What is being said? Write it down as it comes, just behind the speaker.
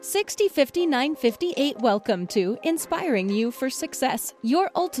605958 Welcome to Inspiring You for Success,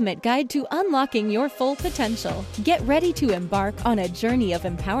 your ultimate guide to unlocking your full potential. Get ready to embark on a journey of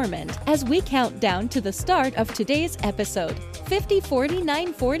empowerment as we count down to the start of today's episode.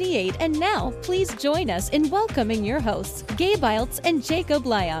 504948, and now please join us in welcoming your hosts, Gabe Iltz and Jacob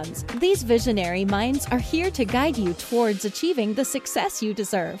Lyons. These visionary minds are here to guide you towards achieving the success you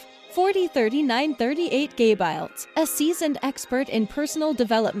deserve. 403938 Gabe Iltz, a seasoned expert in personal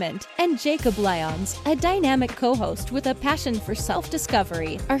development, and Jacob Lyons, a dynamic co-host with a passion for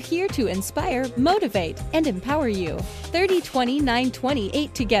self-discovery, are here to inspire, motivate, and empower you.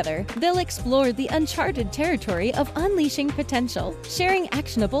 302928 together, they'll explore the uncharted territory of unleashing potential, sharing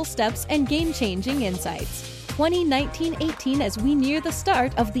actionable steps and game-changing insights. 2019-18 as we near the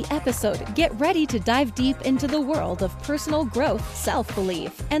start of the episode. Get ready to dive deep into the world of personal growth,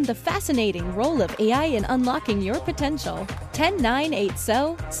 self-belief, and the fascinating role of AI in unlocking your potential. 10-9-8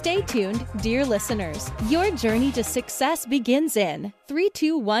 so, stay tuned, dear listeners. Your journey to success begins in 3,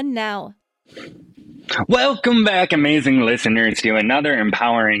 2, 1 now. Welcome back, amazing listeners, to another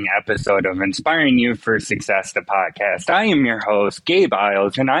empowering episode of Inspiring You for Success, the podcast. I am your host, Gabe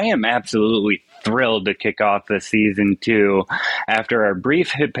Iltz, and I am absolutely thrilled to kick off the season 2 after our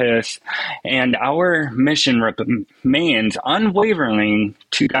brief hiatus, and our mission remains unwavering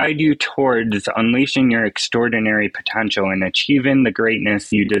to guide you towards unleashing your extraordinary potential and achieving the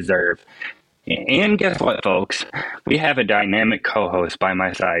greatness you deserve. And guess what, folks? We have a dynamic co-host by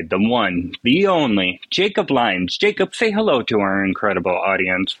my side, the one, the only, Jacob Lyons. Jacob, say hello to our incredible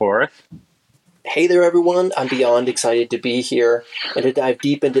audience for us. Hey there, everyone. I'm beyond excited to be here and to dive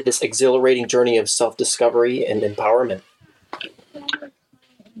deep into this exhilarating journey of self-discovery and empowerment.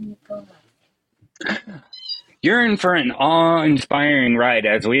 You're in for an awe-inspiring ride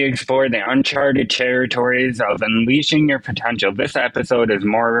as we explore the uncharted territories of unleashing your potential. This episode is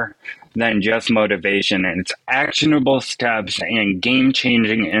more than just motivation. It's actionable steps and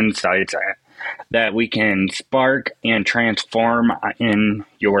game-changing insights that we can spark and transform in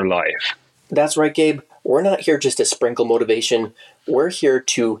your life. That's right, Gabe. We're not here just to sprinkle motivation. We're here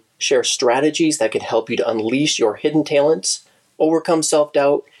to share strategies that can help you to unleash your hidden talents, overcome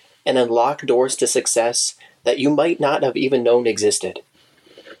self-doubt, and unlock doors to success that you might not have even known existed.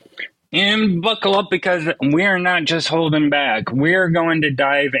 And buckle up, because we're not just holding back. We're going to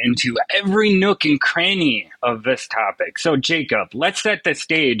dive into every nook and cranny of this topic. So, Jacob, let's set the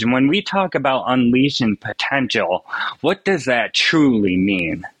stage. When we talk about unleashing potential, what does that truly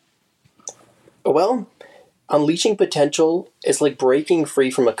mean? Well, unleashing potential is like breaking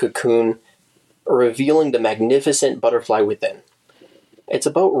free from a cocoon or revealing the magnificent butterfly within. It's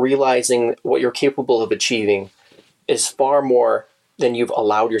about realizing what you're capable of achieving is far more than you've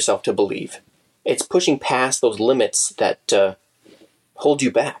allowed yourself to believe. It's pushing past those limits that hold you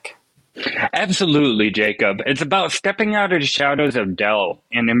back. Absolutely, Jacob. It's about stepping out of the shadows of doubt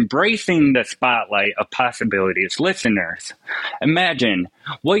and embracing the spotlight of possibilities. Listeners, imagine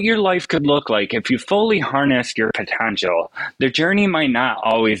what your life could look like if you fully harnessed your potential. The journey might not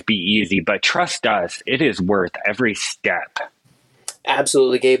always be easy, but trust us, it is worth every step.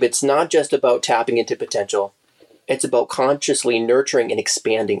 Absolutely, Gabe. It's not just about tapping into potential. It's about consciously nurturing and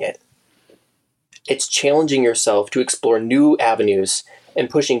expanding it. It's challenging yourself to explore new avenues and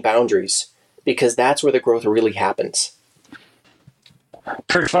pushing boundaries, because that's where the growth really happens.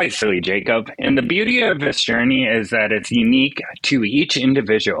 Precisely, Jacob. And the beauty of this journey is that it's unique to each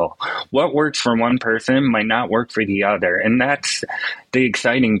individual. What works for one person might not work for the other, and that's the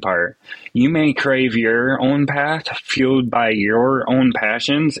exciting part. You may crave your own path, fueled by your own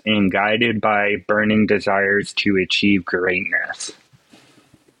passions and guided by burning desires to achieve greatness.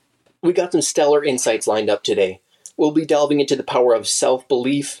 We got some stellar insights lined up today. We'll be delving into the power of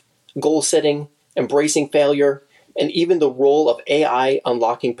self-belief, goal setting, embracing failure, and even the role of AI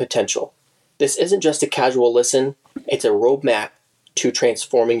unlocking potential. This isn't just a casual listen, it's a roadmap to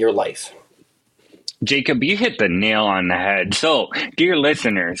transforming your life. Jacob, you hit the nail on the head. So, dear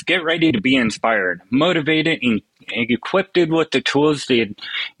listeners, get ready to be inspired, motivated, and equipped with the tools that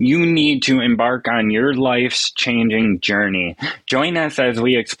you need to embark on your life's changing journey. Join us as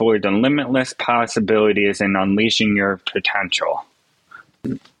we explore the limitless possibilities in unleashing your potential.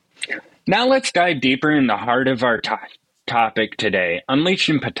 Now let's dive deeper in the heart of our topic today,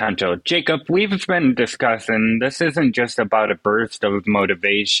 unleashing potential. Jacob, we've been discussing this isn't just about a burst of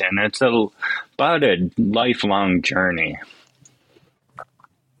motivation. It's about a lifelong journey.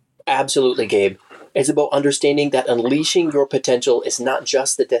 Absolutely, Gabe. It's about understanding that unleashing your potential is not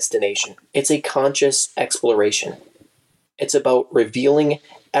just the destination. It's a conscious exploration. It's about revealing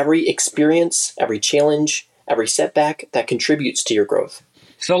every experience, every challenge, every setback that contributes to your growth.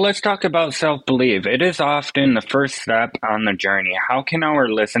 So let's talk about self-belief. It is often the first step on the journey. How can our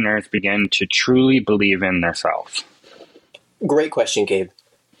listeners begin to truly believe in themselves? Great question, Gabe.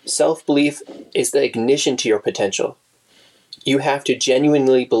 Self-belief is the ignition to your potential. You have to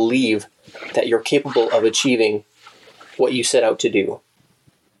genuinely believe that you're capable of achieving what you set out to do.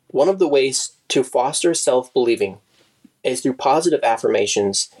 One of the ways to foster self-believing is through positive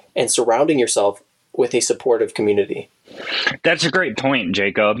affirmations and surrounding yourself with a supportive community. That's a great point,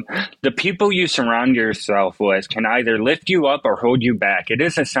 Jacob. The people you surround yourself with can either lift you up or hold you back. It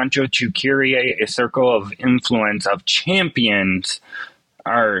is essential to create a circle of influence of champions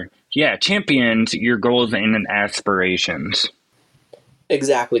your goals and aspirations.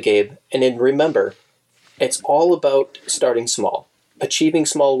 Exactly, Gabe. And then remember, it's all about starting small. Achieving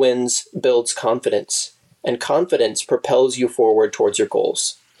small wins builds confidence, and confidence propels you forward towards your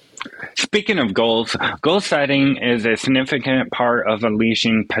goals. Speaking of goals, goal setting is a significant part of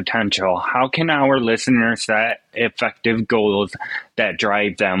unleashing potential. How can our listeners set effective goals that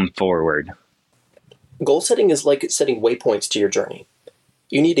drive them forward? Goal setting is like setting waypoints to your journey.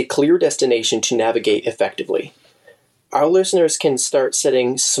 You need a clear destination to navigate effectively. Our listeners can start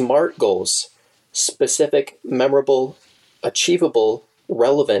setting SMART goals: specific, memorable, achievable,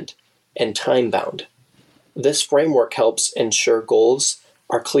 relevant, and time-bound. This framework helps ensure goals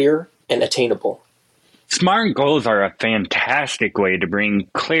are clear and attainable. SMART goals are a fantastic way to bring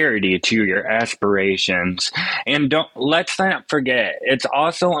clarity to your aspirations. And let's not forget, it's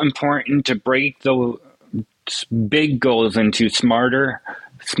also important to break the big goals into smarter,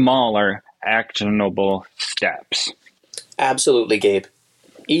 smaller, actionable steps. Absolutely, Gabe.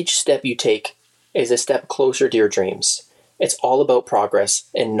 Each step you take is a step closer to your dreams. It's all about progress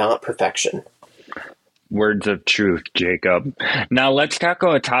and not perfection. Words of truth, Jacob. Now let's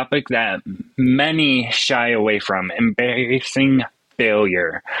tackle a topic that many shy away from: embracing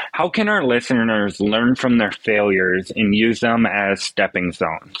failure. How can our listeners learn from their failures and use them as stepping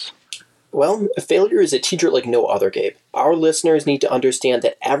stones? Well, failure is a teacher like no other, Gabe. Our listeners need to understand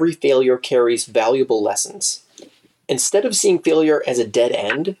that every failure carries valuable lessons. Instead of seeing failure as a dead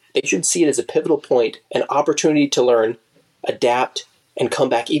end, they should see it as a pivotal point, an opportunity to learn, adapt, and come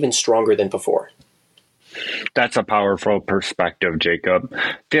back even stronger than before. That's a powerful perspective, Jacob.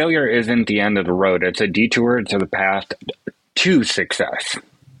 Failure isn't the end of the road. It's a detour to the path to success.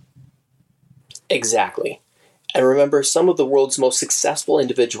 Exactly. And remember, some of the world's most successful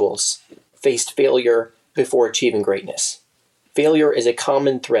individuals faced failure before achieving greatness. Failure is a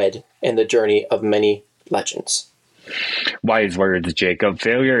common thread in the journey of many legends. Wise words, Jacob.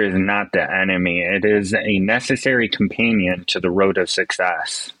 Failure is not the enemy. It is a necessary companion to the road of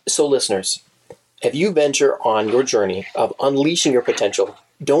success. So listeners, if you venture on your journey of unleashing your potential,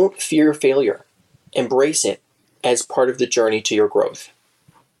 don't fear failure. Embrace it as part of the journey to your growth.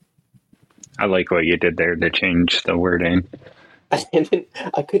 I like what you did there to change the wording. I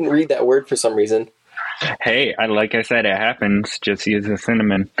couldn't read that word for some reason. Hey, like I said, it happens. Just use the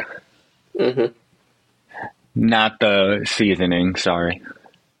cinnamon. Mm-hmm. Not the seasoning, sorry.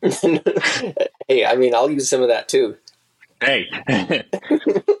 Hey, I'll use some of that too. Hey.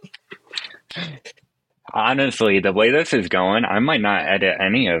 Honestly, the way this is going, I might not edit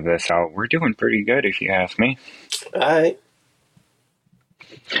any of this out. We're doing pretty good, if you ask me. All right.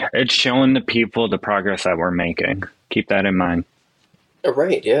 It's showing the people the progress that we're making. Keep that in mind.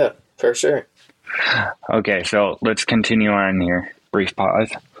 Right, yeah, for sure. Okay, so let's continue on here. Brief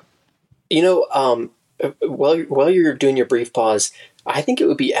pause. While you're doing your brief pause, I think it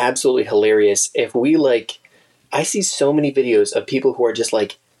would be absolutely hilarious if we, I see so many videos of people who are just,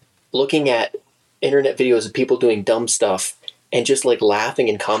 looking at internet videos of people doing dumb stuff and just, laughing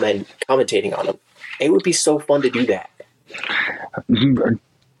and commentating on them. It would be so fun to do that.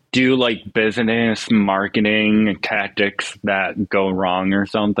 Do business marketing tactics that go wrong or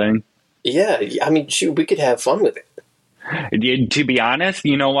something? Yeah, shoot, we could have fun with it. To be honest,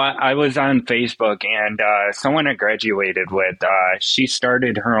 you know what? I was on Facebook and someone I graduated with, she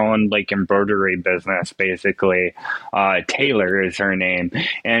started her own embroidery business, basically. Taylor is her name.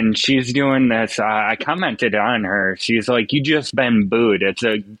 And she's doing this. I commented on her. She's like, "You just been booed." It's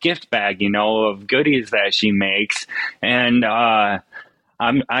a gift bag, of goodies that she makes. And I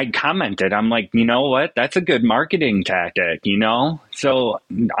commented, I'm like, you know what? That's a good marketing tactic, So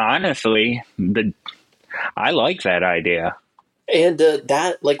honestly, I like that idea. And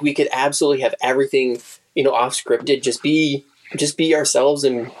that, we could absolutely have everything, off scripted. Just be ourselves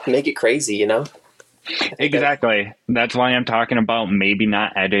and make it crazy, Exactly. That's why I'm talking about maybe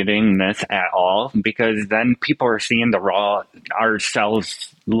not editing this at all, because then people are seeing the raw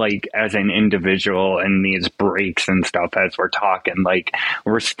ourselves like as an individual in these breaks and stuff as we're talking. Like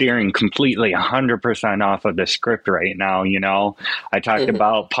we're steering completely 100% off of the script right now. I talked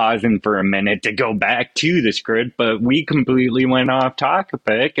about pausing for a minute to go back to the script, but we completely went off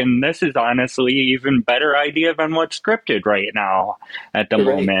topic, and this is honestly even better idea than what's scripted right now at the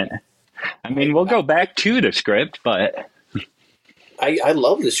moment. I mean, we'll go back to the script, but I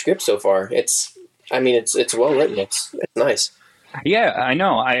love the script so far. It's well written. It's nice. Yeah, I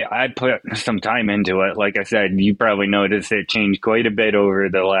know. I put some time into it. Like I said, you probably noticed it changed quite a bit over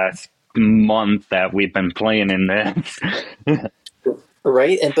the last month that we've been playing in this.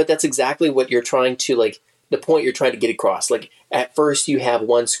 Right. But that's exactly what you're trying to, like, the point you're trying to get across. Like, at first you have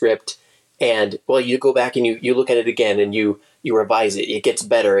one script and, well, you go back and you look at it again and you revise it. It gets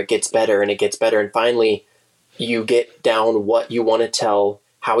better, and it gets better. And finally you get down what you want to tell,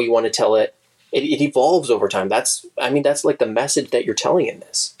 how you want to tell it. It evolves over time. That's like the message that you're telling in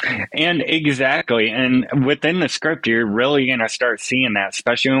this. And exactly. And within the script, you're really going to start seeing that,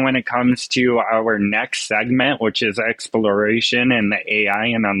 especially when it comes to our next segment, which is exploration and the AI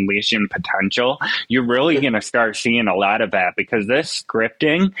and unleashing potential. You're really going to start seeing a lot of that, because this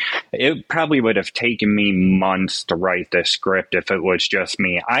scripting, it probably would have taken me months to write this script if it was just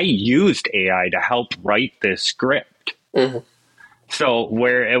me. I used AI to help write this script. Mm-hmm. So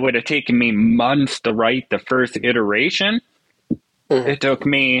where it would have taken me months to write the first iteration, it took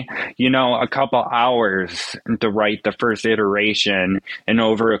me, a couple hours to write the first iteration. And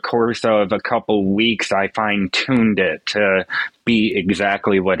over a course of a couple weeks, I fine-tuned it to be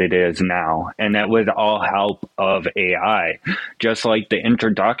exactly what it is now. And that was all help of AI. Just like the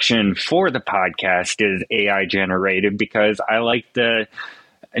introduction for the podcast is AI generated, because I like to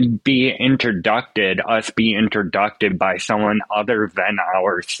be introduced by someone other than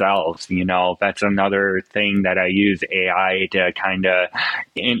ourselves. That's another thing that I use AI to kind of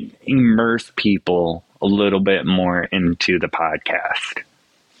immerse people a little bit more into the podcast.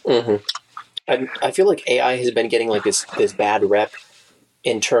 I feel like AI has been getting like this bad rep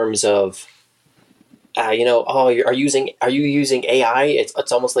in terms of, are you using AI?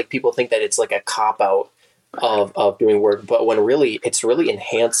 It's almost like people think that it's like a cop out of doing work, but when really it's really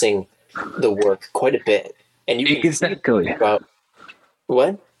enhancing the work quite a bit. And you can exactly see about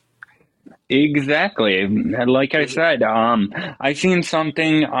what? Exactly. Like I said, I seen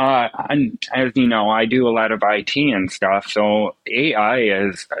something, as you know, I do a lot of IT and stuff. So AI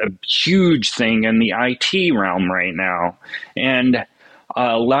is a huge thing in the IT realm right now. And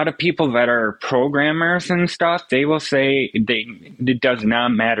a lot of people that are programmers and stuff, they will say it does not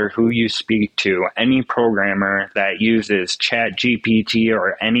matter who you speak to. Any programmer that uses ChatGPT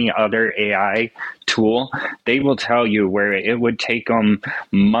or any other AI tool, they will tell you where it would take them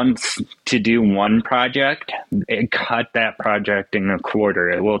months to do one project, and cut that project in a quarter.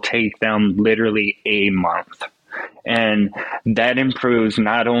 It will take them literally a month. And that improves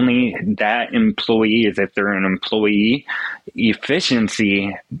not only that employees, if they're an employee,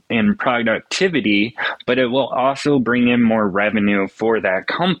 efficiency and productivity, but it will also bring in more revenue for that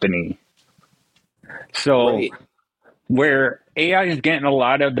company. So where AI is getting a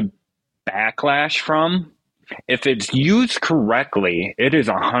lot of the backlash from, if it's used correctly, it is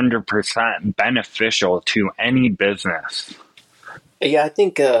 100% beneficial to any business. Yeah,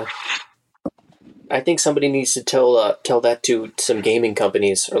 I think somebody needs to tell that to some gaming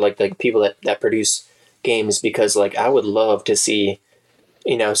companies or like people that produce games, because like I would love to see,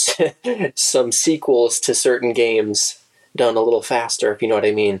 some sequels to certain games done a little faster, if you know what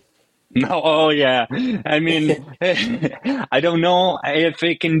I mean. No, oh yeah. I mean, I don't know if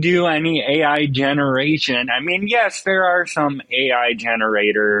it can do any AI generation. I mean, yes, there are some AI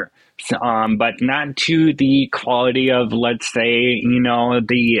generator, but not to the quality of, let's say,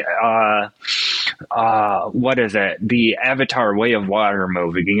 what is it? The Avatar Way of Water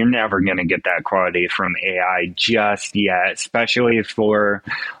movie. You're never going to get that quality from AI just yet, especially for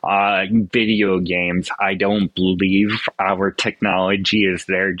video games. I don't believe our technology is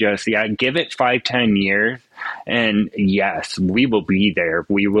there just yet. Give it 5-10 years. And yes, we will be there.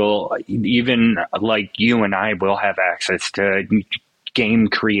 We will, even like you and I will have access to game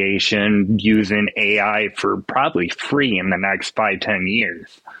creation using AI for probably free in the next 5-10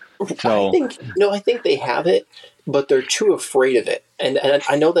 years. So I think they have it, but they're too afraid of it. And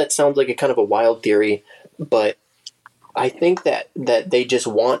I know that sounds like a kind of a wild theory, but I think that they just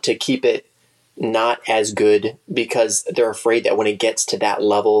want to keep it not as good because they're afraid that when it gets to that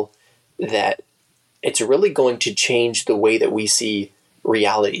level, that it's really going to change the way that we see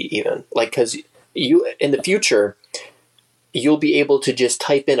reality even. Like, because in the future, you'll be able to just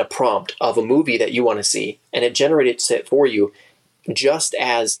type in a prompt of a movie that you want to see, and it generates it for you. just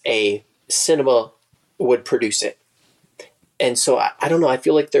as a cinema would produce it. And so I don't know. I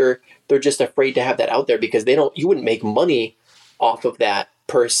feel like they're just afraid to have that out there because you wouldn't make money off of that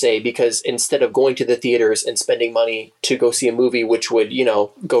per se, because instead of going to the theaters and spending money to go see a movie, which would,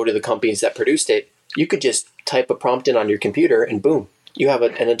 go to the companies that produced it, you could just type a prompt in on your computer and boom, you have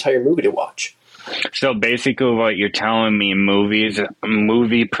an entire movie to watch. So basically what you're telling me,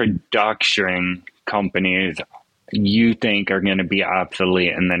 movie production companies, you think are going to be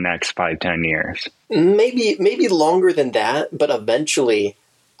obsolete in the next 5-10 years? Maybe longer than that, but eventually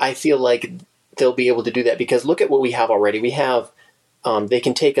I feel like they'll be able to do that, because look at what we have already. We have, they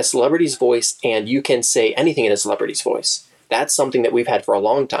can take a celebrity's voice and you can say anything in a celebrity's voice. That's something that we've had for a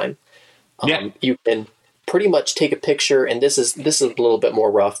long time. You can pretty much take a picture, and this is a little bit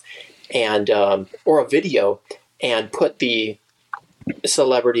more rough, and or a video, and put the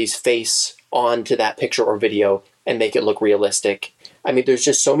celebrity's face onto that picture or video and make it look realistic. I mean, there's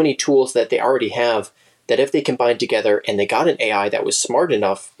just so many tools that they already have that if they combine together and they got an AI that was smart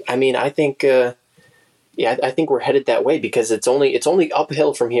enough, I mean, I think, I think we're headed that way, because it's only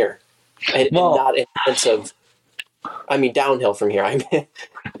uphill from here, and not in the sense of, downhill from here.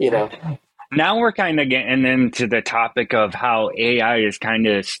 Now we're kind of getting into the topic of how AI is kind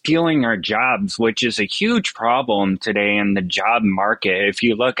of stealing our jobs, which is a huge problem today in the job market. If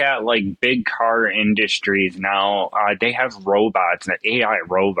you look at like big car industries now, they have robots, AI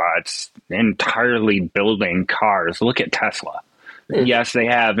robots, entirely building cars. Look at Tesla. Mm-hmm. Yes, they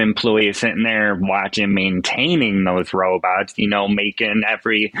have employees sitting there watching, maintaining those robots, making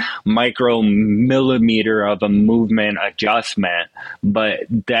every micro millimeter of a movement adjustment. But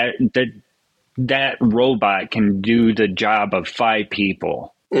that robot can do the job of 5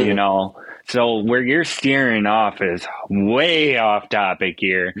 people, So where you're steering off is way off topic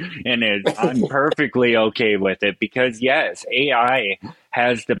here, and I'm perfectly okay with it, because yes, AI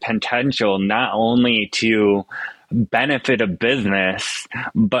has the potential not only to benefit a business,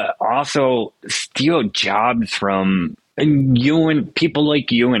 but also steal jobs from people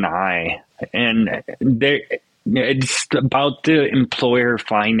like you and I. And it's about the employer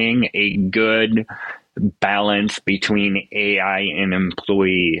finding a good balance between AI and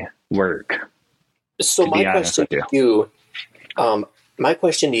employee work. So my question to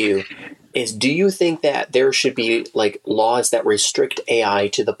you is, do you think that there should be like laws that restrict AI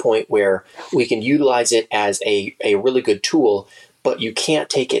to the point where we can utilize it as a really good tool, but you can't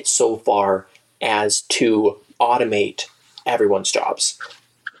take it so far as to automate everyone's jobs?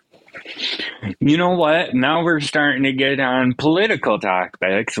 You know what? Now we're starting to get on political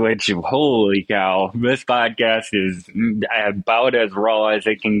topics, which, holy cow, this podcast is about as raw as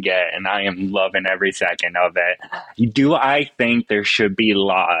it can get, and I am loving every second of it. Do I think there should be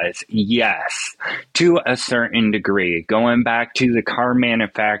laws? Yes, to a certain degree. Going back to the car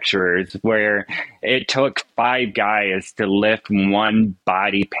manufacturers, where it took 5 guys to lift one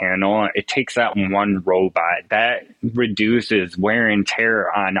body panel, it takes that one robot. That reduces wear and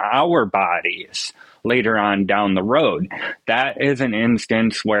tear on our bodies later on down the road. That is an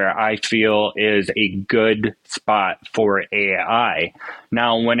instance where I feel is a good spot for AI.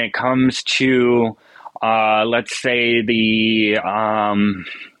 Now, when it comes to, let's say, the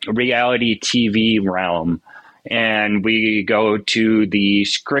reality TV realm, and we go to the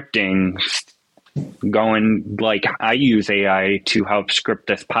scripting, going like I use AI to help script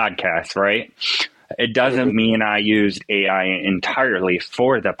this podcast, right? It doesn't mean I used AI entirely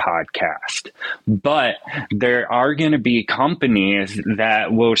for the podcast, but there are going to be companies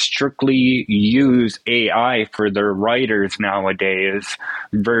that will strictly use AI for their writers nowadays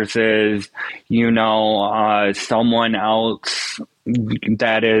versus, someone else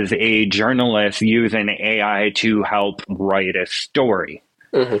that is a journalist using AI to help write a story.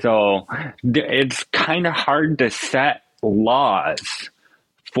 Mm-hmm. So it's kind of hard to set laws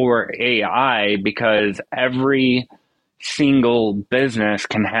for AI because every single business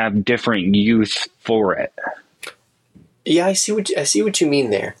can have different use for it. Yeah, I see what you mean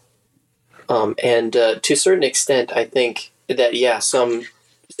there. And to a certain extent, I think that,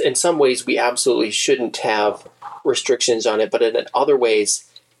 in some ways we absolutely shouldn't have restrictions on it, but in other ways,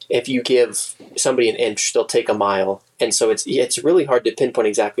 if you give somebody an inch, they'll take a mile. And so it's really hard to pinpoint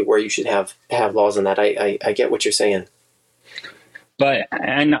exactly where you should have laws on that. I get what you're saying. But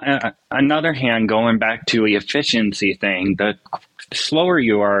on another hand, going back to the efficiency thing, the slower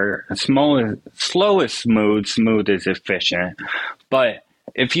you are, slow is smooth is efficient. But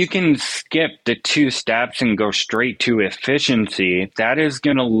if you can skip the 2 steps and go straight to efficiency, that is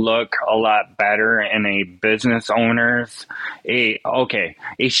going to look a lot better in a business owner's, a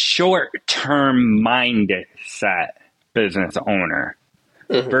short-term mindset business owner.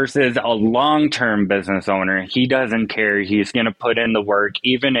 Versus a long-term business owner, he doesn't care. He's going to put in the work.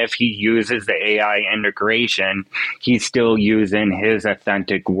 Even if he uses the AI integration, he's still using his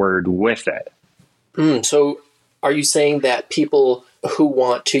authentic word with it. So are you saying that people who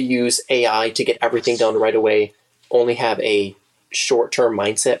want to use AI to get everything done right away only have a short-term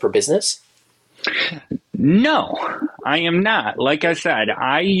mindset for business? No, I am not. Like I said,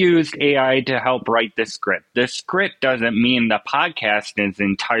 I used AI to help write the script. The script doesn't mean the podcast is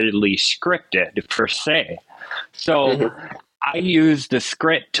entirely scripted per se. So I use the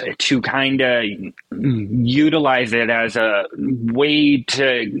script to kind of utilize it as a way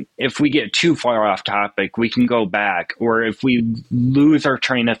to, if we get too far off topic, we can go back. Or if we lose our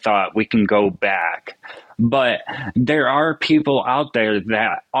train of thought, we can go back. But there are people out there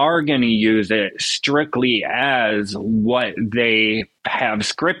that are going to use it strictly as what they have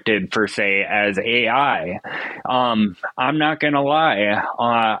scripted, per se, as AI. I'm not going to lie.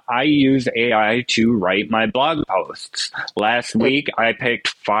 I use AI to write my blog posts. Last week, I picked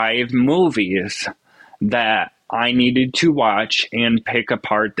 5 movies that I needed to watch and pick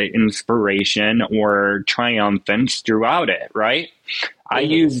apart the inspiration or triumphants throughout it, right? I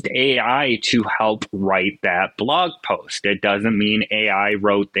used AI to help write that blog post. It doesn't mean AI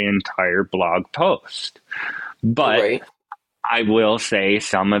wrote the entire blog post. But I will say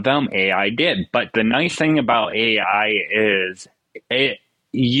some of them AI did. But the nice thing about AI is I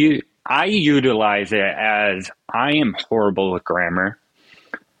utilize it as I am horrible with grammar.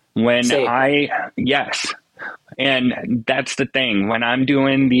 Yes. And that's the thing. When I'm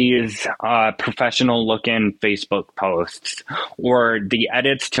doing these professional looking Facebook posts or the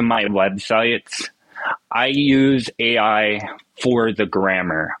edits to my websites, I use AI for the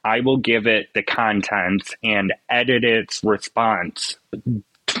grammar. I will give it the contents and edit its response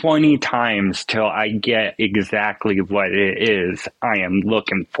 20 times till I get exactly what it is I am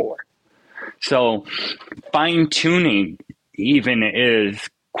looking for. So fine tuning even is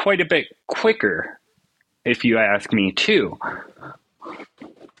quite a bit quicker, if you ask me too.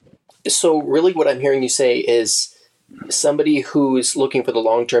 So really what I'm hearing you say is somebody who's looking for the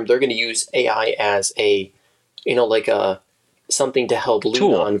long term, they're going to use AI as a, something to help lean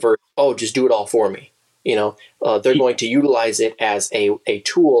tool on versus, just do it all for me. They're going to utilize it as a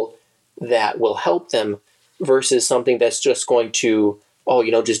tool that will help them versus something that's just going to,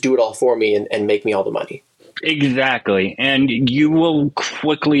 just do it all for me and make me all the money. Exactly. And you will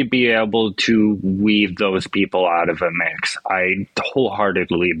quickly be able to weave those people out of a mix. I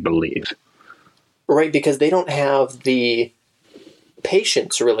wholeheartedly believe. Right, because they don't have the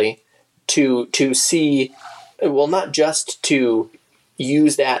patience really to see, well, not just to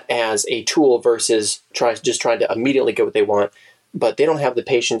use that as a tool versus trying to immediately get what they want, but they don't have the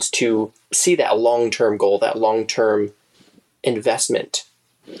patience to see that long-term goal, that long-term investment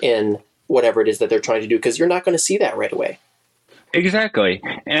in whatever it is that they're trying to do, because you're not going to see that right away. Exactly.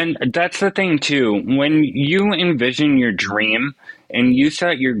 And that's the thing too. When you envision your dream and you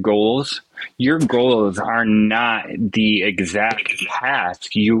set your goals are not the exact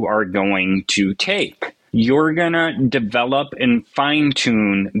path you are going to take. You're going to develop and fine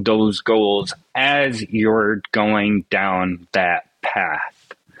tune those goals as you're going down that path.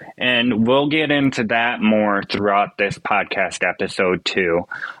 And we'll get into that more throughout this podcast episode too.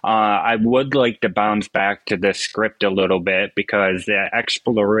 I would like to bounce back to the script a little bit because the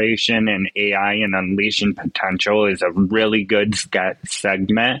exploration in AI and unleashing potential is a really good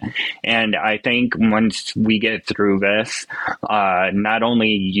segment. And I think once we get through this, not only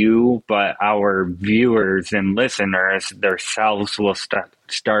you, but our viewers and listeners themselves will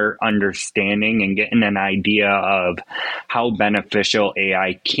start understanding and getting an idea of how beneficial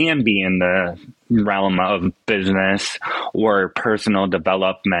AI can be in the realm of business or personal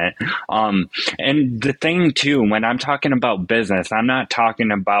development. And the thing too, when I'm talking about business, I'm not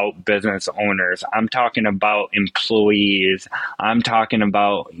talking about business owners. I'm talking about employees. I'm talking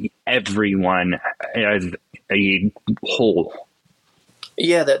about everyone as a whole.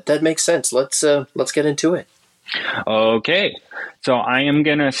 Yeah, that makes sense. Let's get into it. Okay, so I am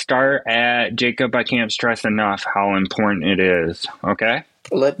going to start at, Jacob, I can't stress enough how important it is, okay?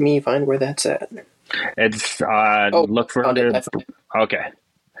 Let me find where that's at. It's, look for it. Okay,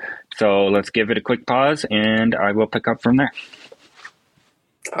 so let's give it a quick pause and I will pick up from there.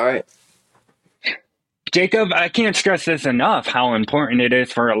 All right. Jacob, I can't stress this enough how important it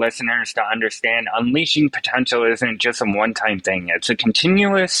is for our listeners to understand unleashing potential isn't just a one-time thing. It's a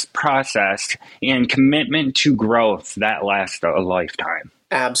continuous process and commitment to growth that lasts a lifetime.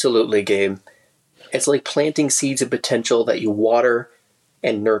 Absolutely, Gabe. It's like planting seeds of potential that you water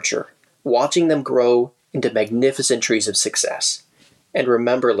and nurture. Watching them grow into magnificent trees of success. And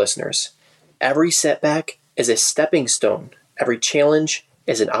remember, listeners, every setback is a stepping stone. Every challenge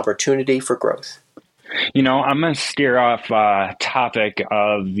is an opportunity for growth. I'm going to steer off topic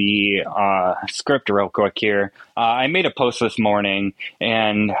of the script real quick here. I made a post this morning,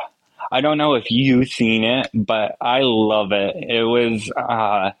 and I don't know if you've seen it, but I love it. It was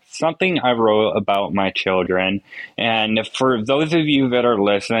something I wrote about my children. And for those of you that are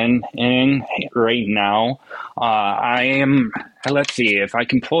listening right now, let's see, if I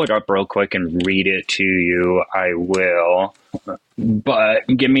can pull it up real quick and read it to you, I will. But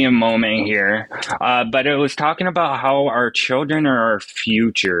give me a moment here. But it was talking about how our children are our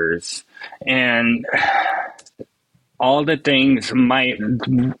futures. And all the things,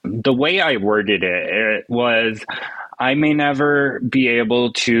 the way I worded it was, I may never be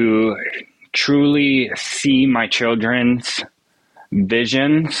able to truly see my children's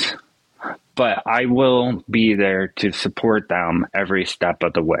visions, but I will be there to support them every step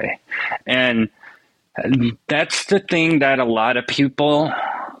of the way. And that's the thing that a lot of people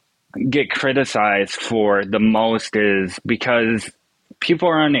get criticized for the most, is because people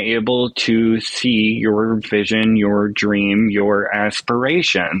are unable to see your vision, your dream, your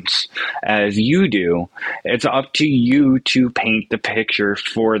aspirations as you do. It's up to you to paint the picture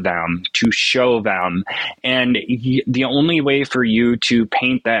for them, to show them. And the only way for you to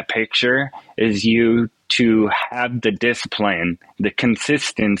paint that picture is you to have the discipline, the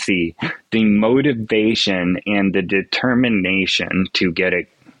consistency, the motivation, and the determination to get it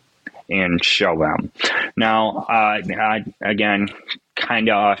and show them. Now, again, kind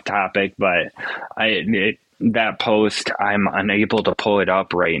of off topic, but that post, I'm unable to pull it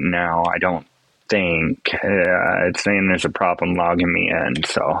up right now. I don't think it's saying there's a problem logging me in,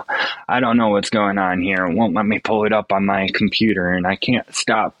 so I don't know what's going on here. It won't let me pull it up on my computer, and I can't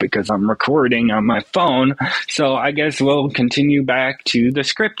stop because I'm recording on my phone. So I guess we'll continue back to the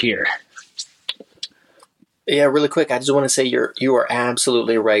script here. Yeah, really quick, I just want to say you are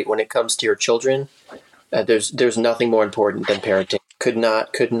absolutely right when it comes to your children. There's nothing more important than parenting. Could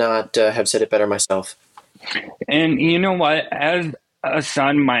not have said it better myself. And you know what? As a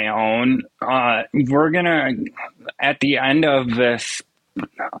son my own, we're gonna, at the end of this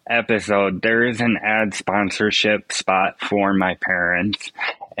episode, there is an ad sponsorship spot for my parents.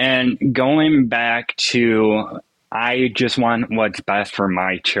 And going back to, I just want what's best for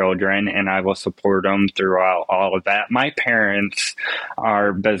my children, and I will support them throughout all of that. My parents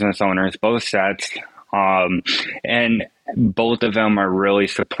are business owners, both sets, and both of them are really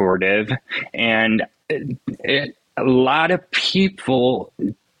supportive. And a lot of people,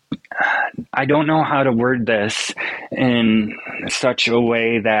 I don't know how to word this in such a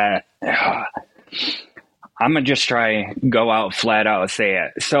way that I'm going to just go out flat out say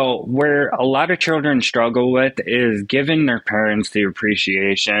it. So where a lot of children struggle with is giving their parents the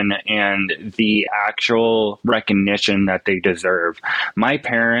appreciation and the actual recognition that they deserve. My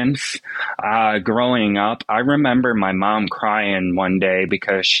parents, growing up, I remember my mom crying one day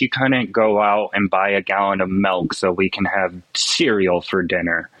because she couldn't go out and buy a gallon of milk so we can have cereal for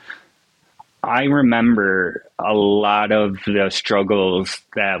dinner. I remember a lot of the struggles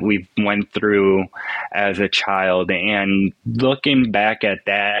that we went through as a child, and looking back at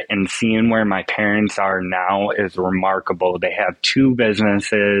that and seeing where my parents are now is remarkable. They have 2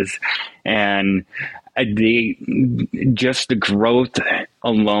 businesses, and just the growth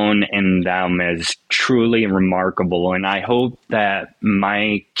alone in them is truly remarkable. And I hope that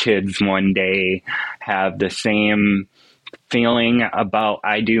my kids one day have the same feeling about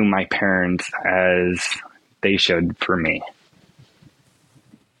my parents as they should for me.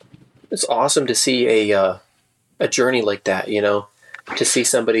 It's awesome to see a journey like that, to see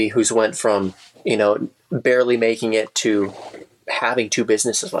somebody who's went from, barely making it to having 2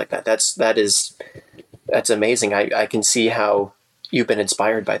 businesses like that. That's amazing. I can see how you've been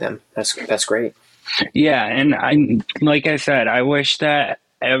inspired by them. That's great. Yeah. And like I said, I wish that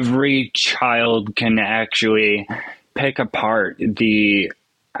every child can actually pick apart the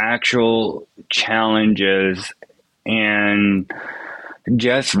actual challenges and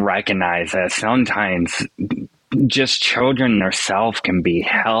just recognize that sometimes just children themselves can be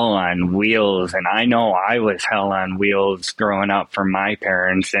hell on wheels. And I know I was hell on wheels growing up for my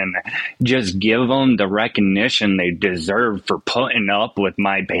parents, and just give them the recognition they deserve for putting up with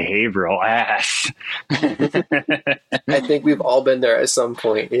my behavioral ass. I think we've all been there at some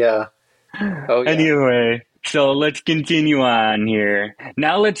point. Yeah. Oh, yeah. Anyway, so let's continue on here.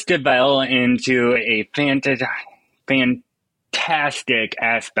 Now let's develop into a fantastic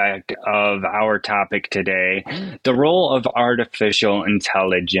aspect of our topic today, the role of artificial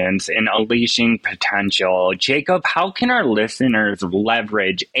intelligence in unleashing potential. Jacob, how can our listeners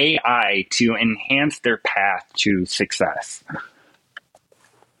leverage AI to enhance their path to success?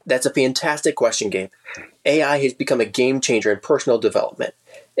 That's a fantastic question, Gabe. AI has become a game changer in personal development.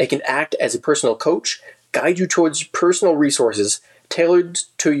 It can act as a personal coach, guide you towards personal resources tailored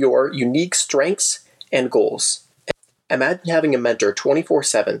to your unique strengths and goals. Imagine having a mentor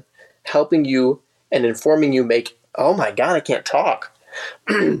 24/7, helping you and informing you make, oh my God, I can't talk.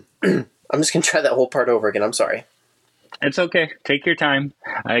 I'm just going to try that whole part over again. I'm sorry. It's okay. Take your time.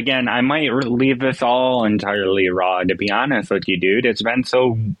 Again, I might leave this all entirely raw, to be honest with you, dude. It's been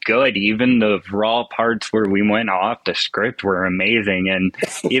so good. Even the raw parts where we went off the script were amazing. And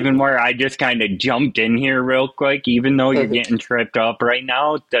even where I just kind of jumped in here real quick, even though you're getting tripped up right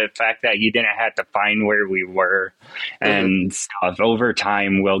now, the fact that you didn't have to find where we were and stuff, over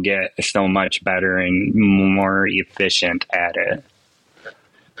time, we'll get so much better and more efficient at it.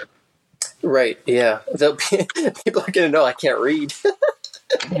 Right, yeah. People are going to know I can't read.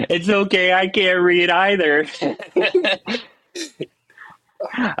 It's okay, I can't read either.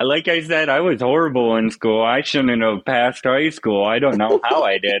 Like I said, I was horrible in school. I shouldn't have passed high school. I don't know how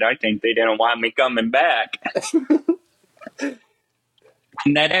I did. I think they didn't want me coming back. And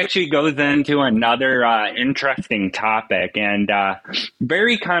that actually goes into another interesting topic and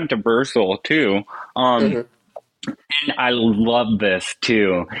very controversial too. And I love this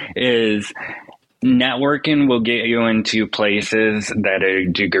too, is networking will get you into places that a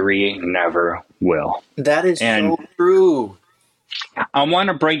degree never will. That is so true. I want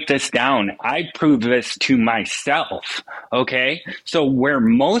to break this down. I prove this to myself. Okay. So where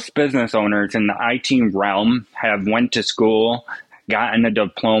most business owners in the IT realm have went to school, gotten a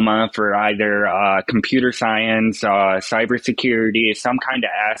diploma for either computer science, cybersecurity, some kind of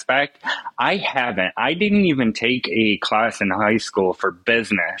aspect. I haven't. I didn't even take a class in high school for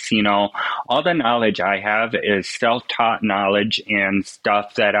business. You know, all the knowledge I have is self-taught knowledge and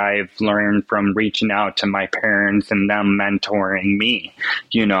stuff that I've learned from reaching out to my parents and them mentoring me,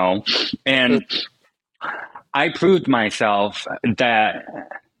 you know, and I proved myself that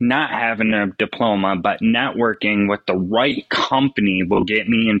not having a diploma, but networking with the right company will get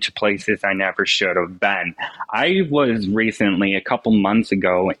me into places I never should have been. I was recently, a couple months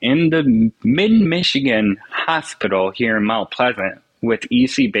ago, in the Mid-Michigan hospital here in Mount Pleasant with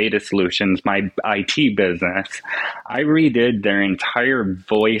EC Beta Solutions, my IT business. I redid their entire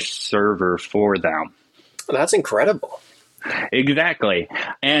voice server for them. That's incredible. Exactly.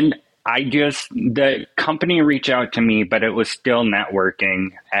 And the company reached out to me, but it was still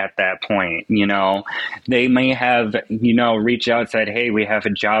networking at that point. You know, they may have, reached out and said, hey, we have a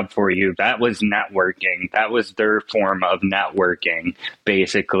job for you. That was networking. That was their form of networking,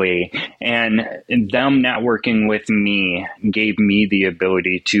 basically. And them networking with me gave me the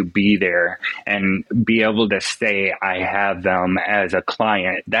ability to be there and be able to say I have them as a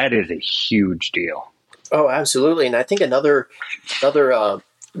client. That is a huge deal. Oh, absolutely. And I think another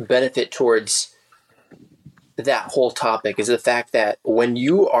benefit towards that whole topic is the fact that when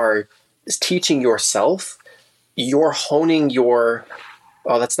you are teaching yourself, you're honing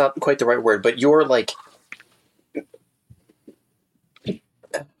that's not quite the right word, but you're like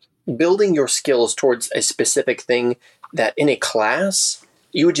building your skills towards a specific thing that in a class,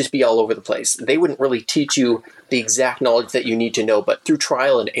 you would just be all over the place. They wouldn't really teach you the exact knowledge that you need to know, but through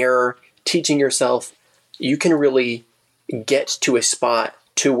trial and error, teaching yourself, you can really get to a spot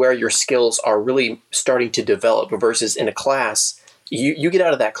to where your skills are really starting to develop versus in a class, you get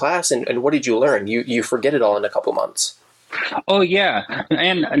out of that class and what did you learn? You forget it all in a couple months. Oh yeah.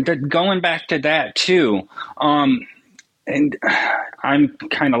 And going back to that too, and I'm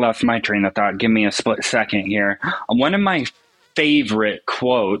kind of lost my train of thought. Give me a split second here. One of my favorite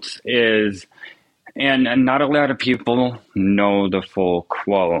quotes is, and not a lot of people know the full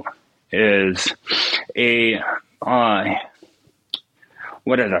quote, is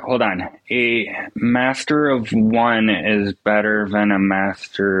what is it? Hold on. A master of one is better than a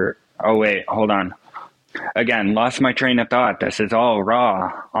master. Oh, wait, hold on. Again, lost my train of thought. This is all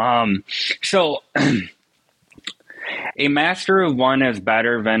raw. So a master of one is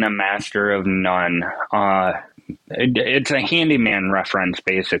better than a master of none. It's a handyman reference,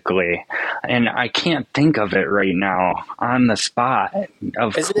 basically. And I can't think of it right now on the spot.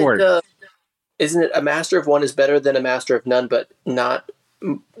 Of course. Isn't it a master of one is better than a master of none, but not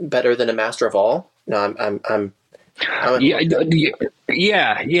better than a master of all? No, I'm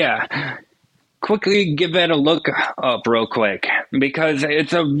yeah. Quickly give that a look up real quick because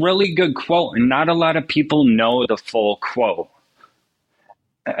it's a really good quote and not a lot of people know the full quote.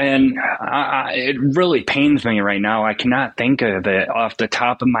 And it really pains me right now. I cannot think of it off the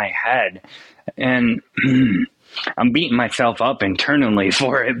top of my head. And I'm beating myself up internally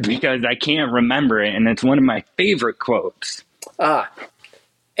for it because I can't remember it. And it's one of my favorite quotes.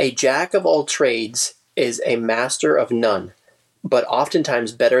 A jack of all trades is a master of none, but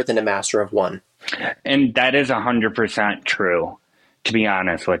oftentimes better than a master of one. And that is 100% true, to be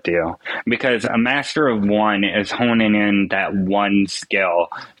honest with you, because a master of one is honing in that one skill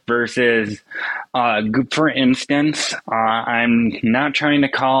versus, for instance, I'm not trying to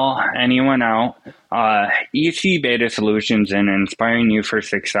call anyone out. EC Beta Solutions and Inspiring You for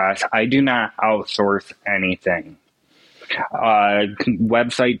Success, I do not outsource anything.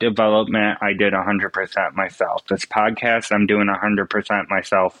 Website development, I did 100% myself. This podcast, I'm doing 100%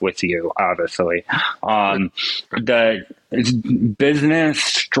 myself with you, obviously. The business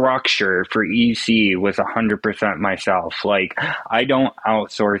structure for EC was 100% myself. Like, I don't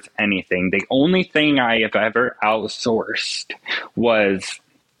outsource anything. The only thing I have ever outsourced was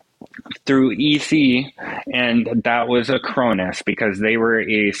through EC, and that was Acronis, because they were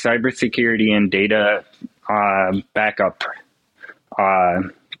a cybersecurity and data backup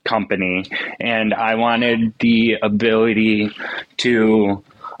company, and I wanted the ability to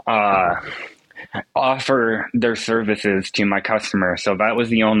offer their services to my customers. So that was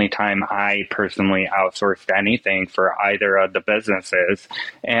the only time I personally outsourced anything for either of the businesses.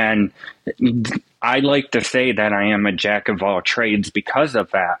 And I like to say that I am a jack of all trades because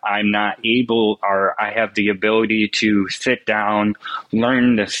of that. I'm not able, or I have the ability to sit down,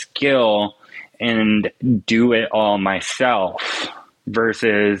 learn the skill, and do it all myself,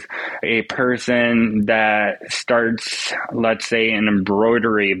 versus a person that starts, let's say, an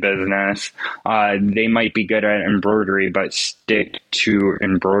embroidery business. They might be good at embroidery, but stick to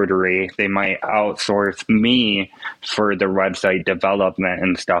embroidery. They might outsource me for the website development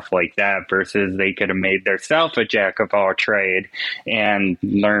and stuff like that, versus they could have made themselves a jack of all trade and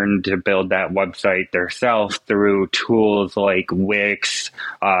learned to build that website themselves through tools like Wix,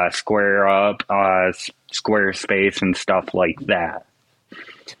 SquareUp, Squarespace, and stuff like that.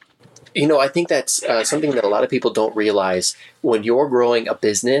 You know, I think that's something that a lot of people don't realize. When you're growing a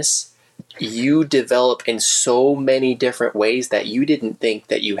business, you develop in so many different ways that you didn't think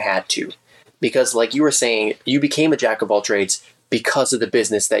that you had to. Because like you were saying, you became a jack of all trades because of the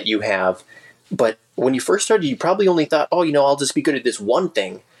business that you have. But when you first started, you probably only thought, oh, you know, I'll just be good at this one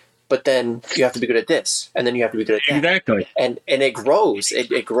thing. But then you have to be good at this, and then you have to be good at that. Exactly. And it grows.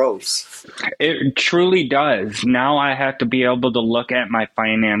 It grows. It truly does. Now I have to be able to look at my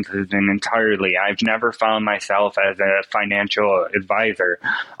finances entirely. I've never found myself as a financial advisor.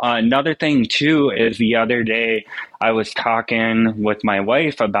 Another thing, too, is the other day I was talking with my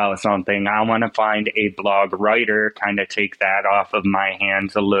wife about something. I want to find a blog writer, kind of take that off of my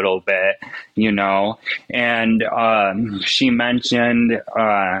hands a little bit, you know. And she mentioned...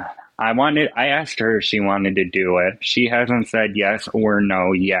 I asked her if she wanted to do it. She hasn't said yes or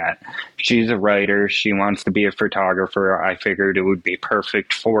no yet. She's a writer. She wants to be a photographer. I figured it would be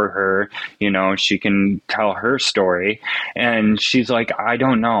perfect for her. You know, she can tell her story. And she's like, I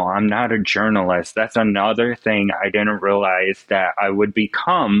don't know. I'm not a journalist. That's another thing I didn't realize that I would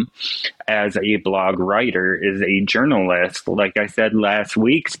become as a blog writer, is a journalist. Like I said, last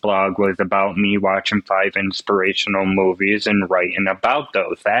week's blog was about me watching 5 inspirational movies and writing about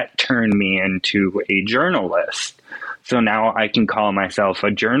those. That turned me into a journalist. So now I can call myself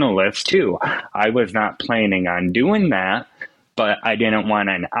a journalist too. I was not planning on doing that, but I didn't want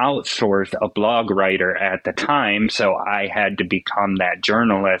to outsource a blog writer at the time, so I had to become that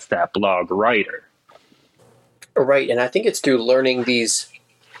journalist, that blog writer. Right, and I think it's through learning these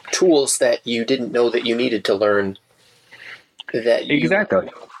tools that you didn't know that you needed to learn. That you, exactly.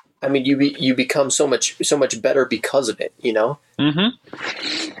 I mean, you become so much better because of it, you know?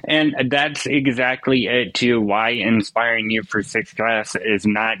 Mm-hmm. And that's exactly it, too. Why Inspiring You for Success is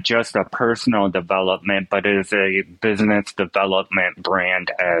not just a personal development, but is a business development brand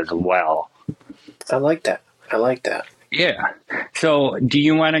as well. I like that. Yeah. So do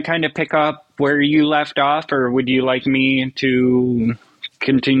you want to kind of pick up where you left off, or would you like me to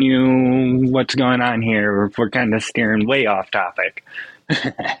continue what's going on here? We're kind of steering way off topic.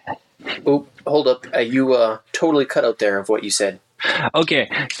 Oh, hold up. You totally cut out there of what you said. Okay,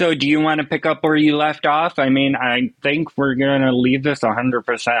 so do you want to pick up where you left off? I mean, I think we're going to leave this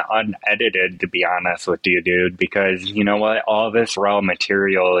 100% unedited, to be honest with you, dude, because you know what? All this raw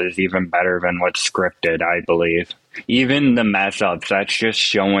material is even better than what's scripted, I believe. Even the mess ups, that's just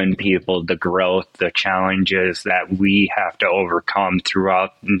showing people the growth, the challenges that we have to overcome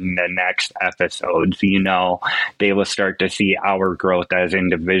throughout the next episodes. They will start to see our growth as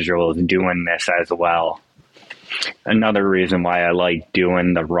individuals doing this as well. Another reason why I like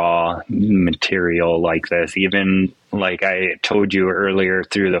doing the raw material like this, even like I told you earlier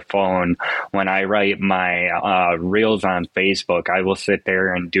through the phone, when I write my reels on Facebook, I will sit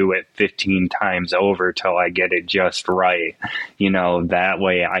there and do it 15 times over till I get it just right. That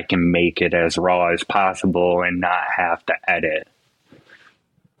way I can make it as raw as possible and not have to edit.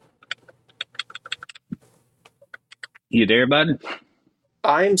 You there, bud?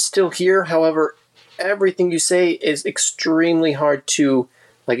 I'm still here. However, everything you say is extremely hard to,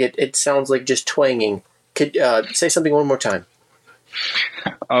 it sounds like just twanging. Could say something one more time?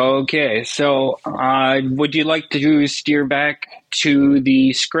 Okay, so would you like to steer back to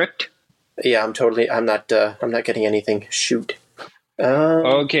the script? Yeah, I'm not getting anything. Shoot.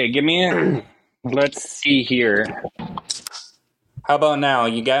 Okay, give me a... Let's see here. How about now?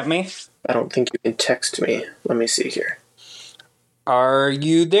 You got me? I don't think you can text me. Let me see here. Are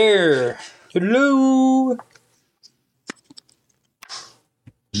you there? Hello?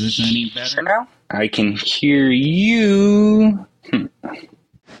 Is this any better now? I can hear you.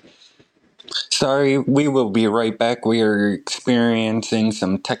 Sorry, we will be right back. We are experiencing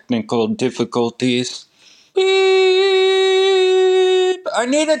some technical difficulties. Beep! I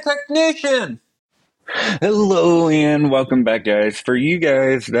need a technician! Hello and welcome back, guys. For you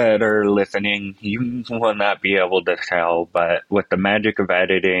guys that are listening, you will not be able to tell, but with the magic of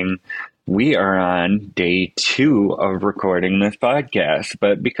editing, we are on day 2 of recording this podcast,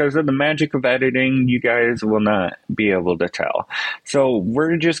 but because of the magic of editing, you guys will not be able to tell. So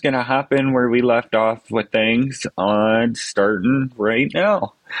we're just going to hop in where we left off with things on starting right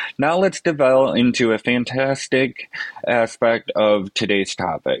now. Now let's delve into a fantastic aspect of today's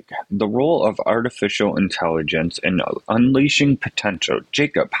topic, the role of artificial intelligence in unleashing potential.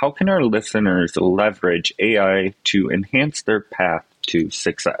 Jacob, how can our listeners leverage AI to enhance their path to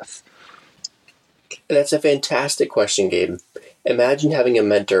success? That's a fantastic question, Gabe. Imagine having a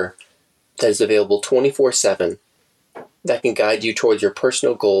mentor that is available 24/7 that can guide you towards your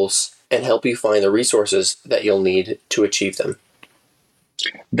personal goals and help you find the resources that you'll need to achieve them.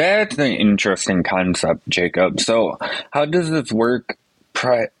 That's an interesting concept, Jacob. So, how does this work?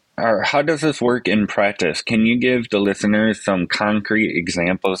 How does this work in practice? Can you give the listeners some concrete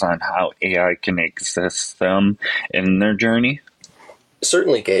examples on how AI can assist them in their journey?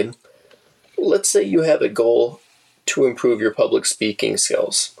 Certainly, Gabe. Let's say you have a goal to improve your public speaking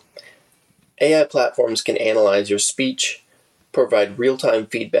skills. AI platforms can analyze your speech, provide real-time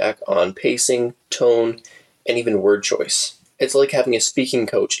feedback on pacing, tone, and even word choice. It's like having a speaking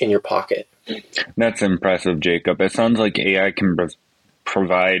coach in your pocket. That's impressive, Jacob. It sounds like AI can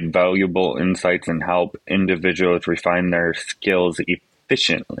provide valuable insights and help individuals refine their skills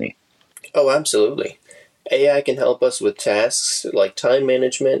efficiently. Oh, absolutely. AI can help us with tasks like time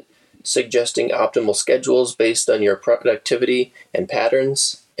management, suggesting optimal schedules based on your productivity and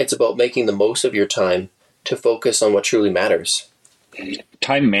patterns. It's about making the most of your time to focus on what truly matters.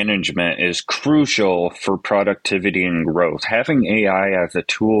 Time management is crucial for productivity and growth. Having AI as a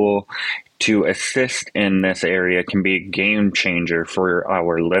tool to assist in this area can be a game changer for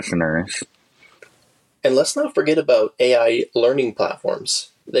our listeners. And let's not forget about AI learning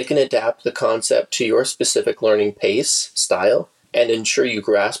platforms. They can adapt the concept to your specific learning pace, style, and ensure you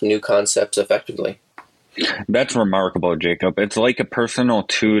grasp new concepts effectively. That's remarkable, Jacob. It's like a personal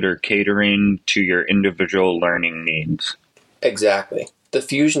tutor catering to your individual learning needs. Exactly. The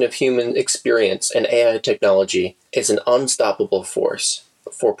fusion of human experience and AI technology is an unstoppable force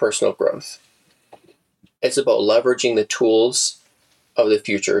for personal growth. It's about leveraging the tools of the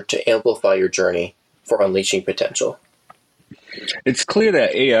future to amplify your journey for unleashing potential. It's clear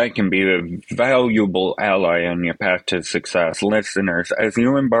that AI can be a valuable ally on your path to success. Listeners, as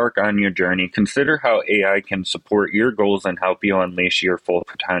you embark on your journey, consider how AI can support your goals and help you unleash your full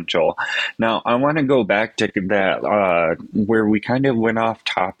potential. Now, I want to go back to that where we kind of went off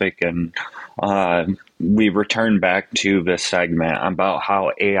topic and we returned back to this segment about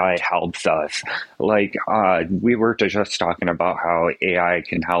how AI helps us. We were just talking about how AI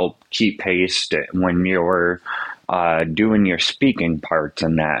can help keep pace when you're doing your speaking parts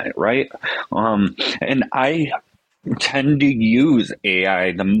and that, right? And I tend to use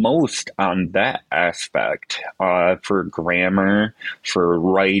AI the most on that aspect for grammar, for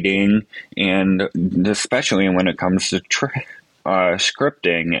writing, and especially when it comes to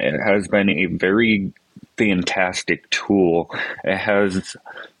scripting. It has been a very fantastic tool. It has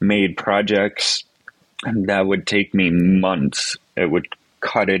made projects that would take me months. It would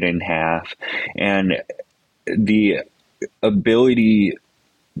cut it in half. And the ability,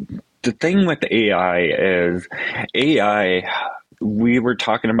 the thing with AI is AI, we were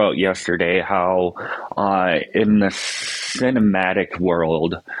talking about yesterday how in the cinematic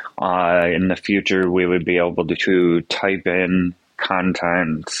world, in the future, we would be able to type in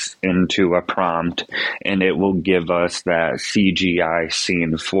contents into a prompt and it will give us that CGI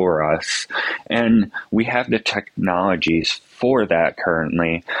scene for us. And we have the technologies for that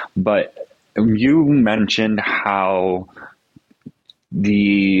currently. But you mentioned how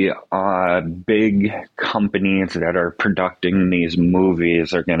the big companies that are producing these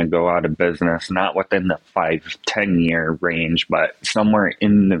movies are going to go out of business, not within the 5-10 year range, but somewhere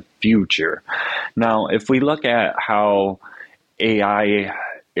in the future. Now, if we look at how AI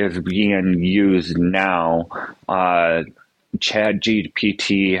is being used now,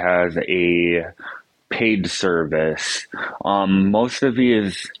 ChatGPT has a paid service. Most of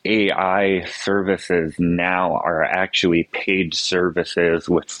these AI services now are actually paid services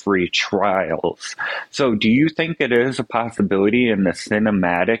with free trials. So do you think it is a possibility in the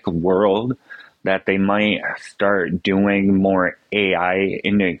cinematic world that they might start doing more AI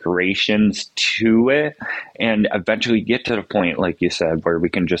integrations to it and eventually get to the point, like you said, where we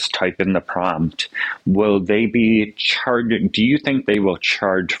can just type in the prompt? Will they be charged? Do you think they will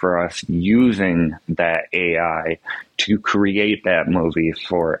charge for us using that AI to create that movie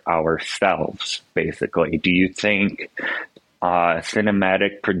for ourselves, basically? Do you think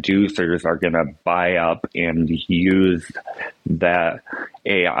cinematic producers are going to buy up and use that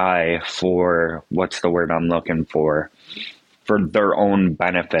AI for, what's the word I'm looking for their own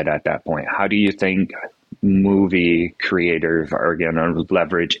benefit at that point? How do you think movie creators are going to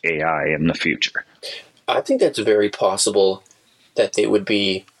leverage AI in the future? I think that's very possible that they would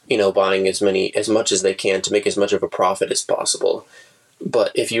be, buying as much as they can to make as much of a profit as possible.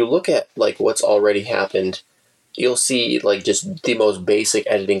 But if you look at like what's already happened, you'll see like just the most basic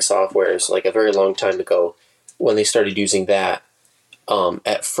editing softwares like a very long time ago when they started using that.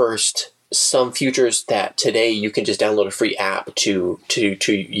 At first, some features that today you can just download a free app to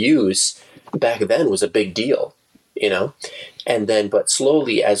use, back then was a big deal, And then, but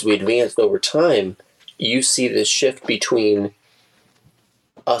slowly as we advanced over time, you see this shift between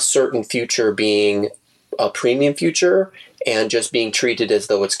a certain feature being a premium feature and just being treated as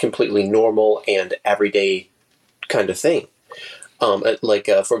though it's completely normal and everyday kind of thing.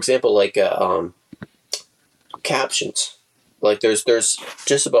 For example, captions. Like there's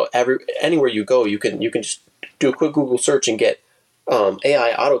just about anywhere you go, you can just do a quick Google search and get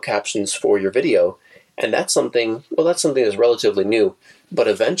AI auto captions for your video, and that's something that's relatively new, but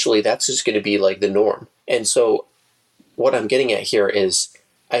eventually that's just going to be like the norm. And so, what I'm getting at here is,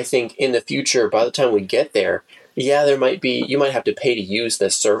 I think in the future, by the time we get there, you might have to pay to use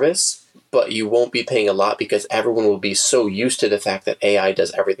this service, but you won't be paying a lot because everyone will be so used to the fact that AI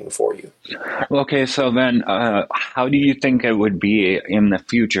does everything for you. Okay, so then how do you think it would be in the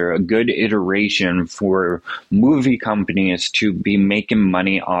future, a good iteration for movie companies to be making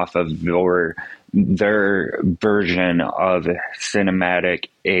money off of their version of cinematic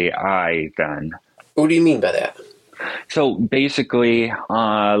AI then? What do you mean by that? So basically,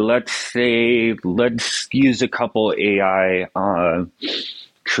 let's use a couple AI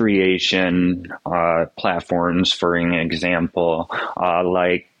creation platforms for an example,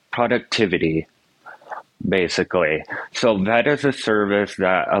 like productivity, basically. So that is a service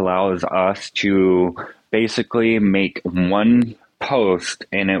that allows us to basically make one post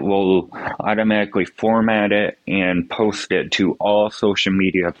and it will automatically format it and post it to all social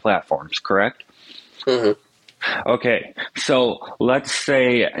media platforms, correct? Mm-hmm. Okay, so let's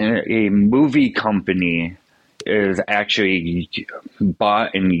say a movie company is actually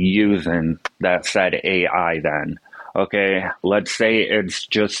bought and using that said AI then. Okay, let's say it's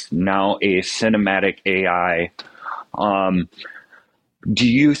just now a cinematic AI. Do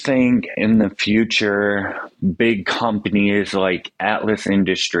you think in the future, big companies like Atlas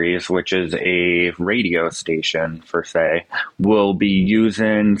Industries, which is a radio station per se, will be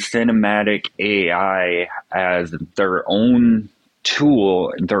using cinematic AI as their own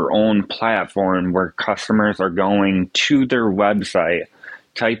tool, their own platform where customers are going to their website,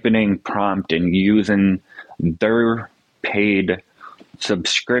 typing in prompt and using their paid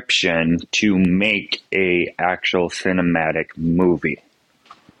subscription to make a actual cinematic movie?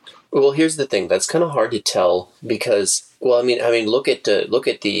 Well, here's the thing. That's kind of hard to tell because, look at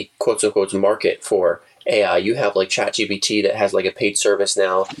the quotes unquote market for AI. You have like ChatGPT that has like a paid service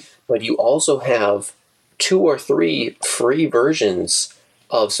now, but you also have 2 or 3 free versions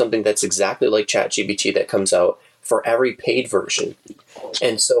of something that's exactly like ChatGPT that comes out for every paid version.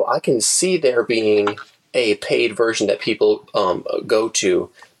 And so I can see there being a paid version that people go to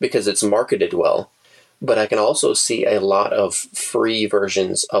because it's marketed well. But I can also see a lot of free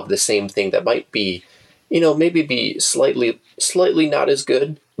versions of the same thing that might be, maybe be slightly not as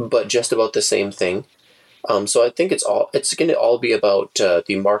good, but just about the same thing. So I think it's going to all be about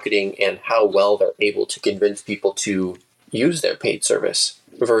the marketing and how well they're able to convince people to use their paid service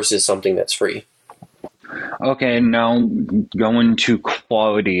versus something that's free. Okay, now going to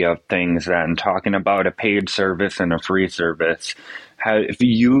quality of things then, talking about a paid service and a free service. Have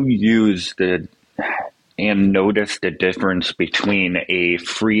you used and noticed the difference between a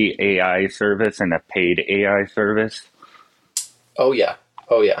free AI service and a paid AI service? Oh, yeah.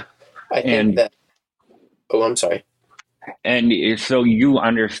 I think that... Oh, I'm sorry. And so you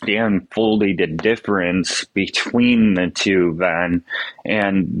understand fully the difference between the two then,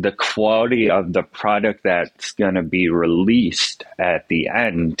 and the quality of the product that's going to be released at the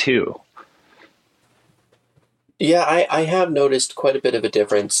end too. Yeah, I have noticed quite a bit of a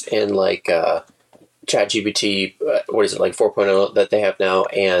difference in like ChatGPT, what is it, like 4.0 that they have now,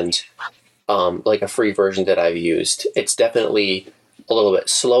 and like a free version that I've used. It's definitely a little bit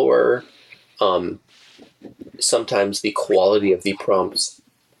slower. Sometimes the quality of the prompts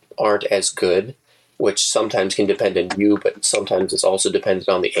aren't as good, which sometimes can depend on you, but sometimes it's also dependent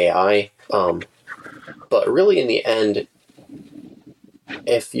on the AI. But really, in the end,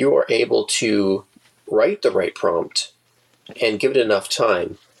 if you are able to write the right prompt and give it enough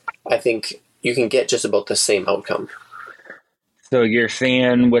time, I think you can get just about the same outcome. So you're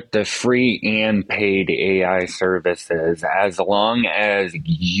saying with the free and paid AI services, as long as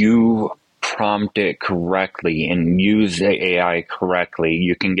you prompt it correctly and use the AI correctly,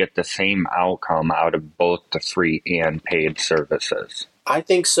 you can get the same outcome out of both the free and paid services. I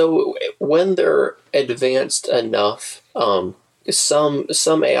think so. When they're advanced enough, some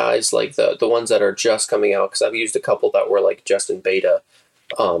AIs, like the ones that are just coming out, because I've used a couple that were like just in beta,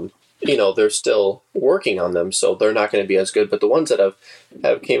 they're still working on them, so they're not going to be as good. But the ones that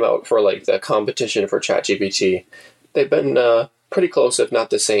have came out for like the competition for ChatGPT, they've been pretty close, if not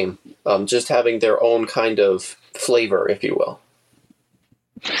the same, just having their own kind of flavor, if you will.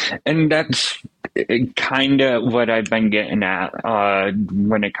 And that's kind of what I've been getting at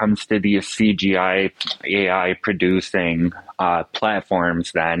when it comes to these CGI AI producing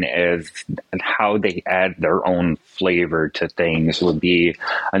platforms then, is how they add their own flavor to things would be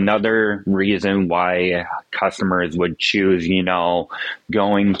another reason why customers would choose,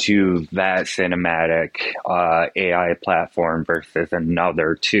 going to that cinematic AI platform versus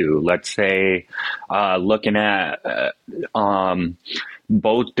another too. Let's say looking at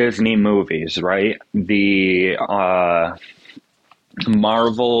both Disney movies, right? The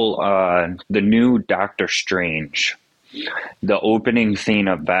Marvel, the new Doctor Strange, the opening scene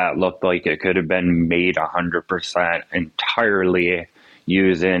of that looked like it could have been made 100% entirely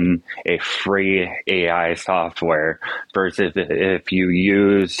using a free AI software, versus if you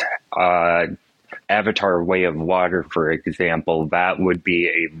use Avatar Way of Water, for example, that would be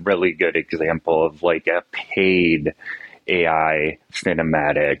a really good example of like a paid AI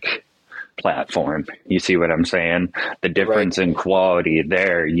cinematic platform. You see what I'm saying? The difference in quality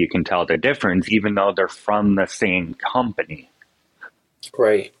there, you can tell the difference even though they're from the same company.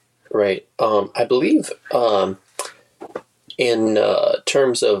 Right. I believe in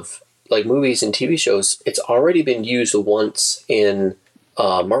terms of like movies and TV shows, it's already been used once in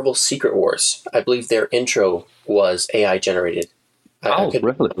Marvel Secret Wars. I believe their intro was AI generated.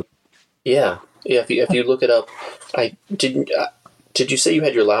 Really? Yeah. If you look it up, I didn't. Did you say you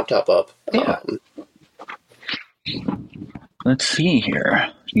had your laptop up? Yeah. Let's see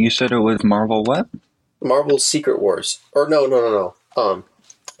here. You said it was Marvel what? Marvel Secret Wars. Or no.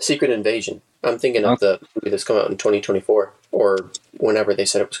 Secret Invasion. I'm thinking of the movie that's come out in 2024, or whenever they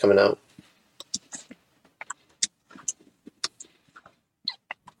said it was coming out.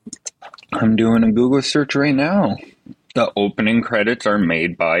 I'm doing a Google search right now. The opening credits are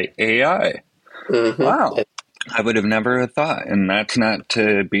made by AI. Mm-hmm. Wow. I would have never thought. And that's not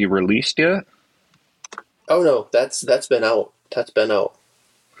to be released yet? Oh, no. That's been out.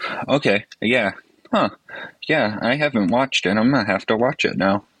 Okay. Yeah. Huh. Yeah, I haven't watched it. I'm going to have to watch it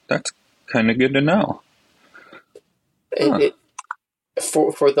now. That's kind of good to know. Huh.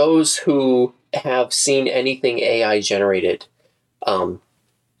 For those who have seen anything AI generated,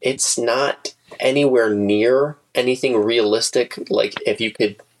 it's not anywhere near anything realistic. Like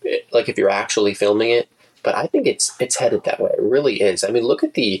if you're actually filming it, but I think it's headed that way. It really is. I mean, look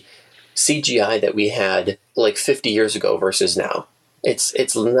at the CGI that we had like 50 years ago versus now.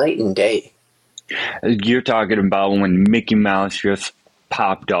 It's night and day. You're talking about when Mickey Mouse just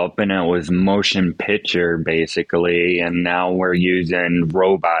popped up and it was motion picture basically, and now we're using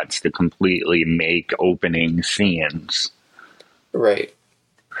robots to completely make opening scenes. Right.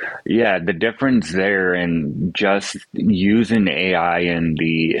 Yeah, the difference there in just using AI in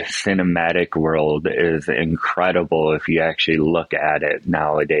the cinematic world is incredible if you actually look at it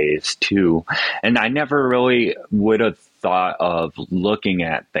nowadays too. And I never really would have thought of looking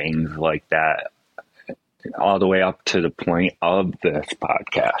at things like that all the way up to the point of this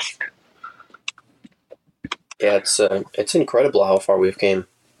podcast. Yeah, it's incredible how far we've came.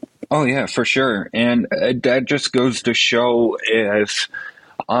 Oh yeah, for sure. And that just goes to show if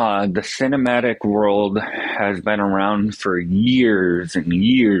the cinematic world has been around for years and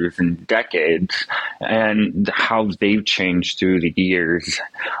years and decades, and how they've changed through the years.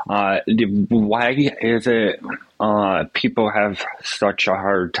 Why is it people have such a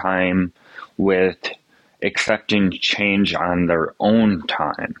hard time with accepting change on their own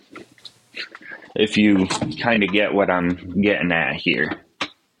time? If you kind of get what I'm getting at here.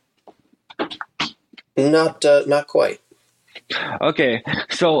 Not quite. Okay,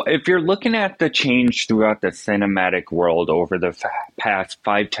 so if you're looking at the change throughout the cinematic world over the past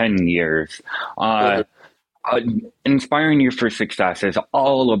 5-10 years, Inspiring You for Success is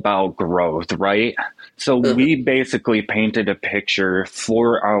all about growth, right? So we basically painted a picture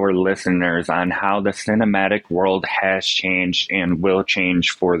for our listeners on how the cinematic world has changed and will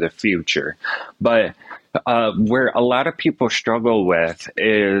change for the future. But where a lot of people struggle with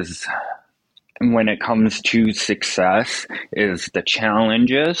is, when it comes to success, is the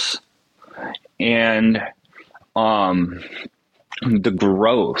challenges and the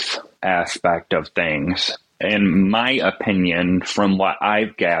growth aspect of things. In my opinion, from what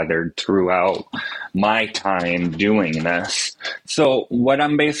I've gathered throughout my time doing this. So what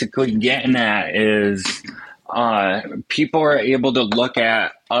I'm basically getting at is people are able to look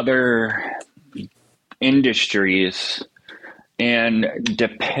at other industries and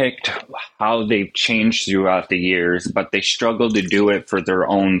depict how they've changed throughout the years, but they struggle to do it for their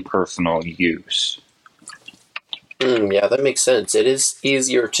own personal use. Yeah, that makes sense. It is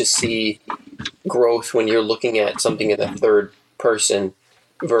easier to see growth when you're looking at something in the third person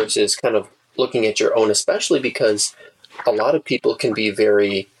versus kind of looking at your own, especially because a lot of people can be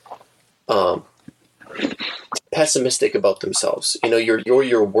very pessimistic about themselves. You know, you're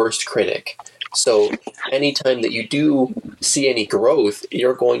your worst critic. So anytime that you do see any growth,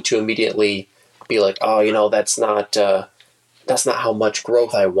 you're going to immediately be like, oh, you know, that's not how much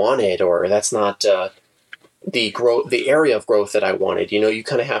growth I wanted, or that's not the area of growth that I wanted. You know, you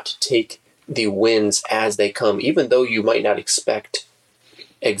kind of have to take the wins as they come, even though you might not expect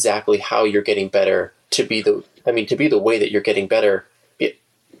exactly how you're getting better to be the way that you're getting better.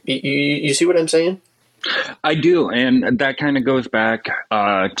 You see what I'm saying? I do, and that kind of goes back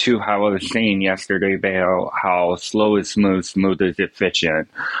to how I was saying yesterday about how slow is smooth, smooth is efficient,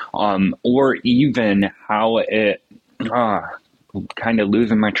 or even how it kind of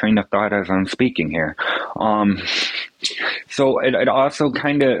losing my train of thought as I'm speaking here. So it also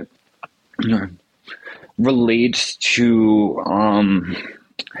kind of relates to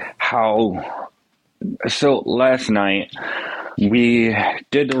how. So last night we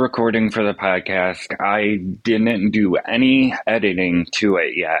did the recording for the podcast. I didn't do any editing to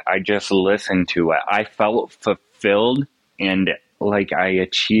it yet. I just listened to it. I felt fulfilled and like I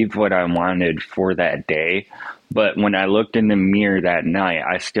achieved what I wanted for that day. But when I looked in the mirror that night,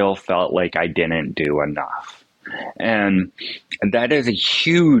 I still felt like I didn't do enough. And that is a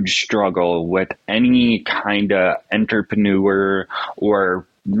huge struggle with any kind of entrepreneur or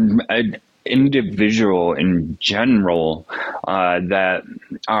individual in general that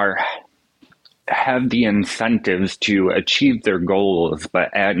have the incentives to achieve their goals,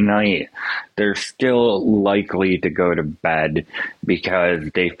 but at night they're still likely to go to bed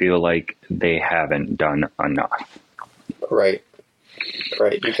because they feel like they haven't done enough. Right.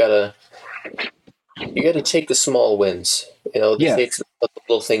 You gotta take the small wins. You know, take the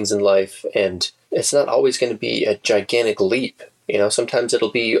little things in life, and it's not always going to be a gigantic leap. You know, sometimes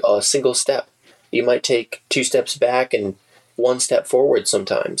it'll be a single step. You might take 2 steps back and 1 step forward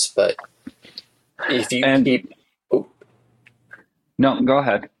sometimes, but if you keep... Oh. No, go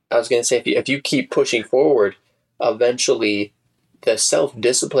ahead. I was going to say, if you keep pushing forward, eventually the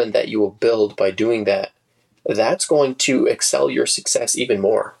self-discipline that you will build by doing that, that's going to excel your success even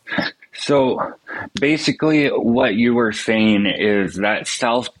more. So Basically, what you were saying is that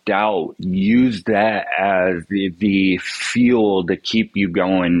self-doubt, use that as the fuel to keep you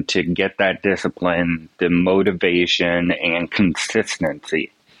going, to get that discipline, the motivation, and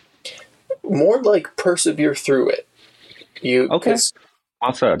consistency. More like persevere through it. Okay,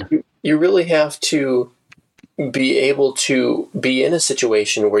 well said. You really have to be able to be in a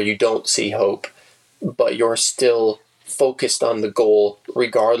situation where you don't see hope, but you're still focused on the goal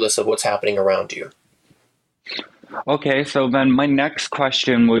regardless of what's happening around you. Okay, so then my next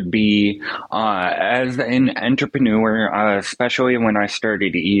question would be, as an entrepreneur, especially when I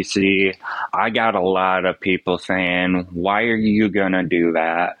started EC, I got a lot of people saying, why are you going to do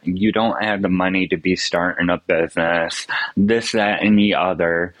that? You don't have the money to be starting a business, this, that, and the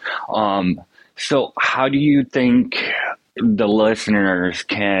other. So how do you think the listeners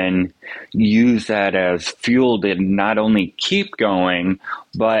can use that as fuel to not only keep going,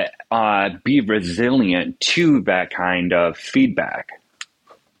 but be resilient to that kind of feedback?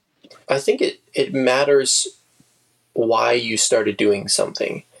 I think it matters why you started doing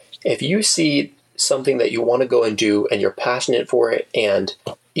something. If you see something that you want to go and do and you're passionate for it and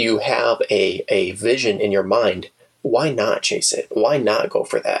you have a vision in your mind, why not chase it? Why not go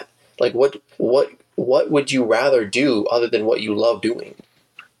for that? Like what would you rather do other than what you love doing?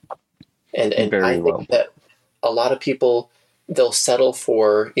 And I think that a lot of people, they'll settle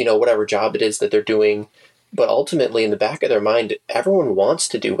for, whatever job it is that they're doing, but ultimately in the back of their mind, everyone wants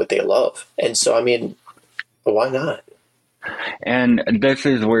to do what they love. And so, I mean, why not? And this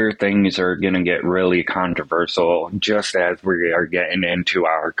is where things are going to get really controversial, just as we are getting into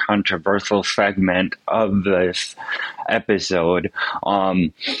our controversial segment of this episode.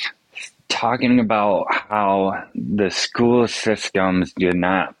 Talking about how the school systems did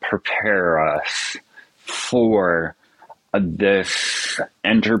not prepare us for this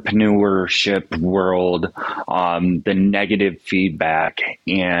entrepreneurship world, the negative feedback,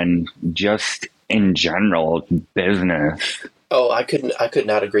 and just in general business. Oh, I could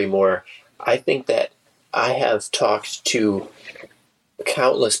not agree more. I think that I have talked to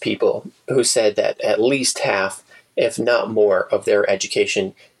countless people who said that at least half, if not more, of their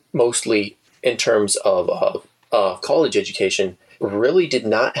education, mostly in terms of college education, really did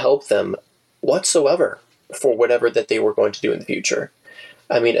not help them whatsoever for whatever that they were going to do in the future.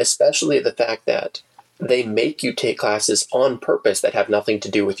 I mean, especially the fact that they make you take classes on purpose that have nothing to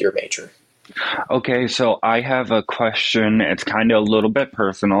do with your major. Okay, so I have a question. It's kind of a little bit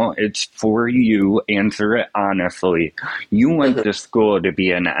personal. It's for you. Answer it honestly. You went to school to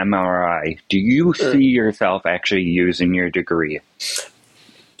be an MRI. Do you see yourself actually using your degree?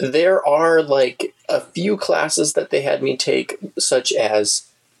 There are like a few classes that they had me take, such as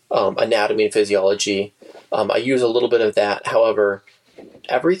anatomy and physiology. I use a little bit of that. However,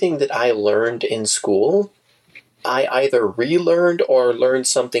 everything that I learned in school, I either relearned or learned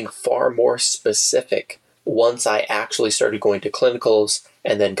something far more specific once I actually started going to clinicals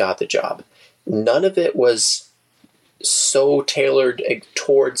and then got the job. None of it was so tailored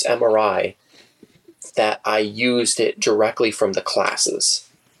towards MRI that I used it directly from the classes.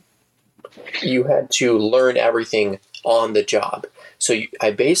 You had to learn everything on the job. So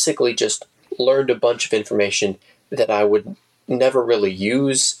I basically just learned a bunch of information that I would never really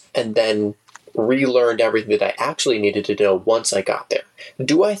use, and then relearned everything that I actually needed to know once I got there.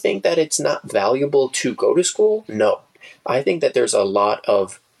 Do I think that it's not valuable to go to school? No. I think that there's a lot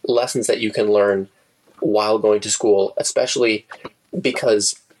of lessons that you can learn while going to school, especially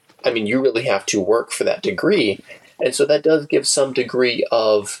because, I mean, you really have to work for that degree. And so that does give some degree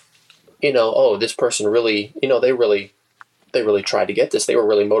of, this person really, they really tried to get this. They were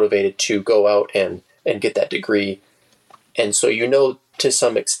really motivated to go out and get that degree. And so, to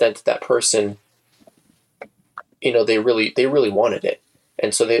some extent, that person, they really wanted it.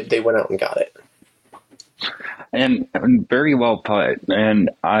 And so they went out and got it. And very well put.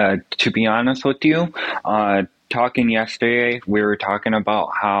 And to be honest with you, talking yesterday, we were talking about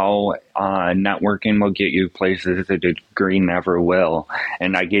how networking will get you places a degree never will.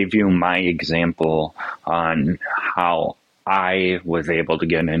 And I gave you my example on how I was able to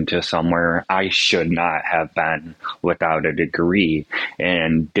get into somewhere I should not have been without a degree,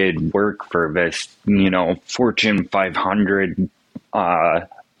 and did work for this, Fortune 500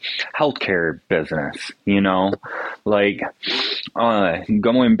 healthcare business,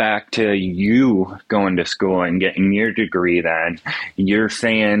 going back to you going to school and getting your degree. Then you're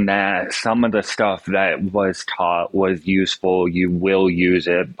saying that some of the stuff that was taught was useful, you will use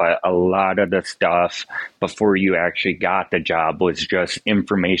it, but a lot of the stuff before you actually got the job was just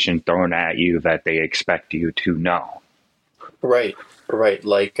information thrown at you that they expect you to know. Right. Right,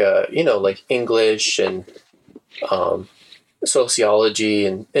 like like English and sociology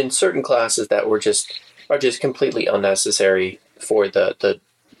and certain classes that are just completely unnecessary for the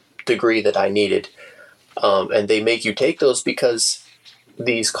degree that I needed. And they make you take those because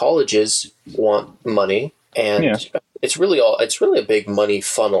these colleges want money, Yeah. and it's really a big money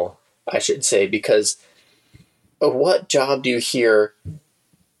funnel, I should say, because what job do you hear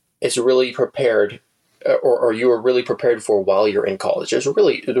is really prepared, or you are really prepared for while you're in college?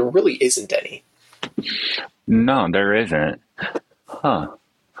 There really isn't any. No, there isn't. Huh.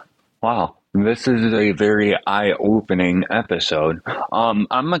 Wow. This is a very eye-opening episode. I'm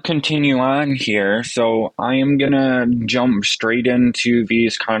gonna continue on here, so I am gonna jump straight into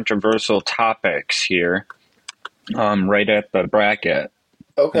these controversial topics here, right at the bracket,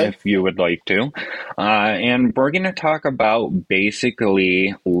 Okay. if you would like to. And we're going to talk about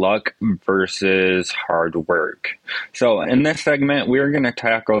basically luck versus hard work. So in this segment, we're going to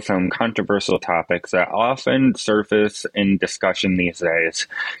tackle some controversial topics that often surface in discussion these days.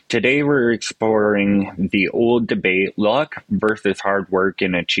 Today, we're exploring the old debate, luck versus hard work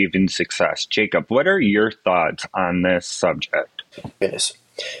in achieving success. Jacob, what are your thoughts on this subject? Goodness.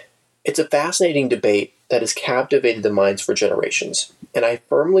 It's a fascinating debate that has captivated the minds for generations, and I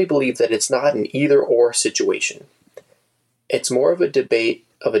firmly believe that it's not an either-or situation. It's more of a debate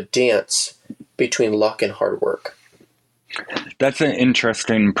of a dance between luck and hard work. That's an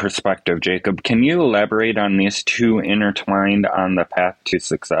interesting perspective, Jacob. Can you elaborate on these two intertwined on the path to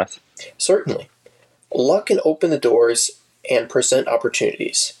success? Certainly. Luck can open the doors and present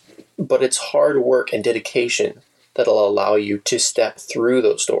opportunities, but it's hard work and dedication that'll allow you to step through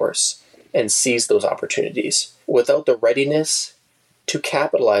those doors and seize those opportunities. Without the readiness to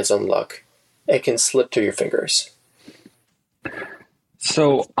capitalize on luck, it can slip through your fingers.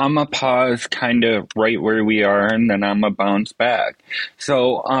 So I'm going to pause kind of right where we are, and then I'm going to bounce back.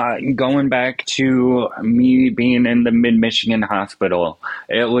 So going back to me being in the Mid-Michigan hospital,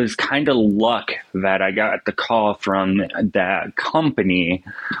 it was kind of luck that I got the call from that company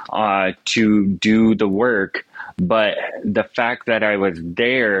to do the work. But the fact that I was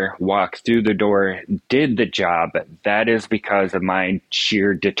there, walked through the door, did the job, that is because of my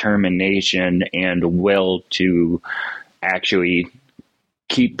sheer determination and will to actually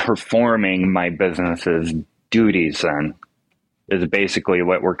keep performing my business's duties, then, is basically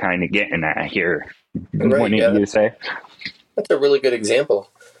what we're kind of getting at here. Right, Wouldn't you say? That's a really good example.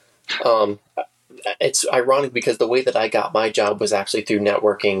 It's ironic because the way that I got my job was actually through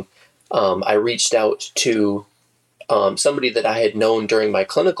networking. I reached out to somebody that I had known during my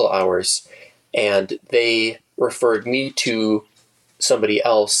clinical hours, and they referred me to somebody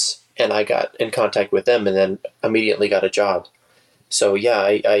else, and I got in contact with them and then immediately got a job. So yeah,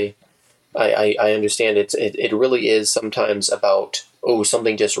 I understand it really is sometimes about,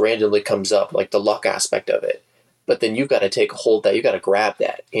 something just randomly comes up, like the luck aspect of it. But then you've got to take a hold of that, you've got to grab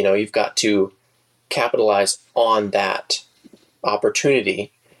that, you've got to capitalize on that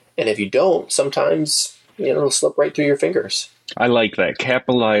opportunity. And if you don't, sometimes it'll slip right through your fingers. I like that.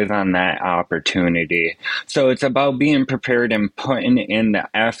 Capitalize on that opportunity. So it's about being prepared and putting in the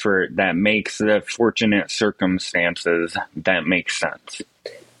effort that makes the fortunate circumstances that make sense.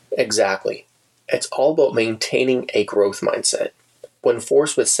 Exactly. It's all about maintaining a growth mindset. When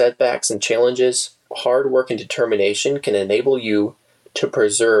forced with setbacks and challenges, hard work and determination can enable you to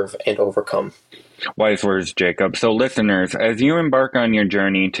preserve and overcome. Wise words, Jacob. So listeners, as you embark on your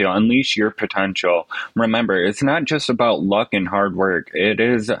journey to unleash your potential, remember, it's not just about luck and hard work. It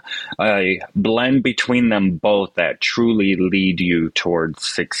is a blend between them both that truly lead you towards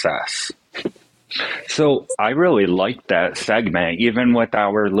success. So I really liked that segment, even with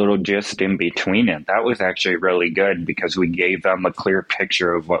our little gist in between it. That was actually really good because we gave them a clear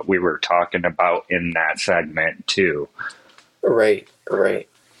picture of what we were talking about in that segment too. Right.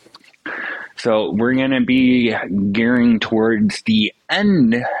 So we're going to be gearing towards the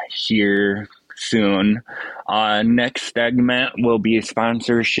end here soon. Next segment will be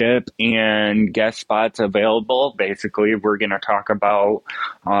sponsorship and guest spots available. Basically, we're going to talk about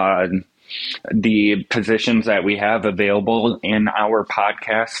the positions that we have available in our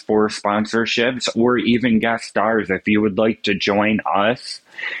podcast for sponsorships or even guest stars. If you would like to join us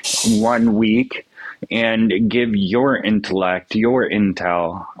 1 week and give your intellect, your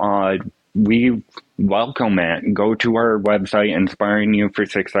intel, we welcome it. Go to our website,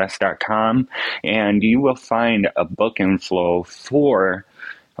 inspiringyouforsuccess.com, and you will find a book and flow for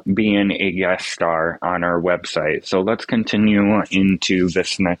being a guest star on our website. So let's continue into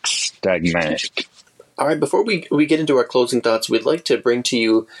this next segment. All right, before we get into our closing thoughts, we'd like to bring to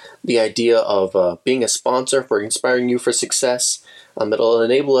you the idea of being a sponsor for Inspiring You for Success. It'll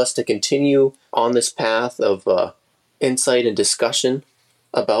enable us to continue on this path of insight and discussion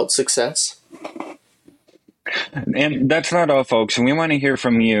about success. And that's not all, folks. We want to hear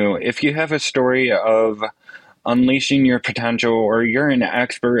from you. If you have a story of unleashing your potential, or you're an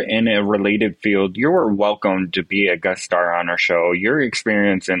expert in a related field, you're welcome to be a guest star on our show. Your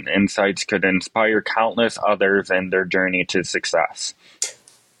experience and insights could inspire countless others in their journey to success.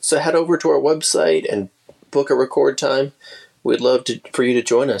 So head over to our website and book a record time. We'd love for you to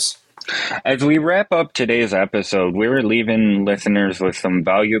join us. As we wrap up today's episode, we're leaving listeners with some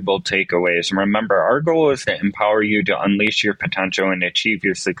valuable takeaways. Remember, our goal is to empower you to unleash your potential and achieve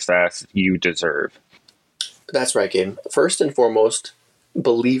your success you deserve. That's right, Gabe. First and foremost,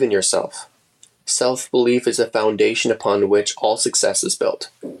 believe in yourself. Self-belief is a foundation upon which all success is built.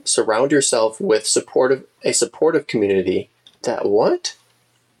 Surround yourself with a supportive community that what?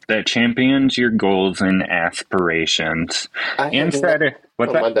 That champions your goals and aspirations. My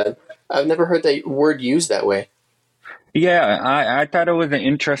bad. I've never heard that word used that way. Yeah, I thought it was an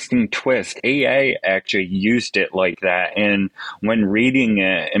interesting twist. AI actually used it like that, and when reading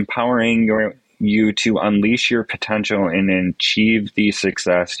it, empowering you to unleash your potential and achieve the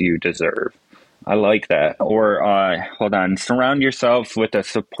success you deserve. I like that. Or, surround yourself with a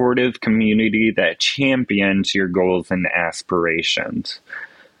supportive community that champions your goals and aspirations,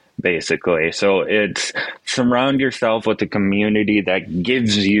 basically. So it's surround yourself with a community that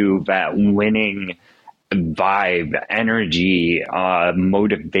gives you that winning vibe, energy,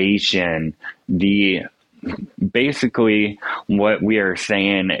 motivation. Basically, what we are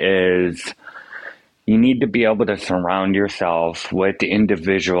saying is, you need to be able to surround yourself with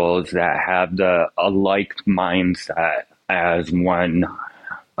individuals that have a like mindset as one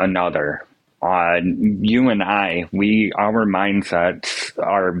another. You and I, our mindsets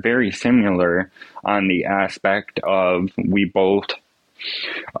are very similar on the aspect of we both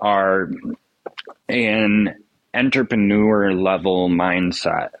are an entrepreneur level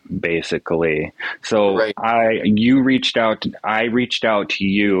mindset, basically. So right. I reached out to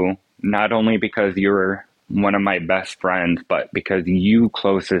you, not only because you're one of my best friends, but because you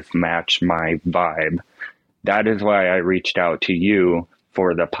closest match my vibe. That is why I reached out to you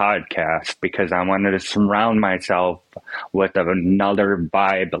for the podcast, because I wanted to surround myself with another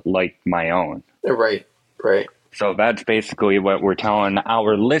vibe like my own. Right. So that's basically what we're telling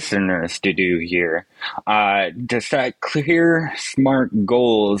our listeners to do here. To set clear, smart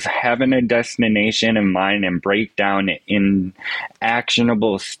goals, having a destination in mind and break down in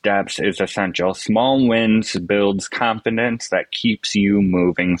actionable steps is essential. Small wins builds confidence that keeps you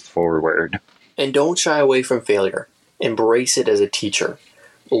moving forward. And don't shy away from failure. Embrace it as a teacher.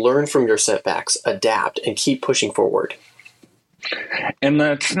 Learn from your setbacks, adapt, and keep pushing forward. And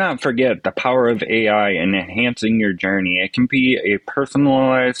let's not forget the power of AI in enhancing your journey. It can be a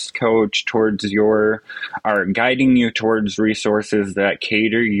personalized coach guiding you towards resources that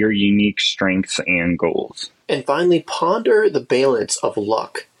cater your unique strengths and goals. And finally, ponder the balance of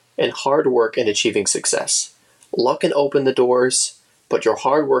luck and hard work in achieving success. Luck can open the doors, but your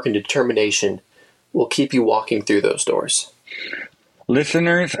hard work and determination will keep you walking through those doors.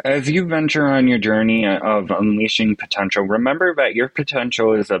 Listeners, as you venture on your journey of unleashing potential, remember that your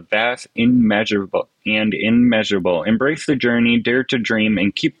potential is a vast, immeasurable. Embrace the journey, dare to dream,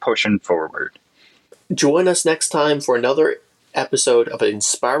 and keep pushing forward. Join us next time for another episode of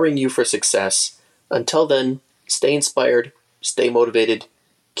Inspiring You for Success. Until then, stay inspired, stay motivated,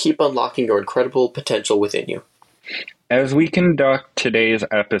 keep unlocking your incredible potential within you. As we conduct today's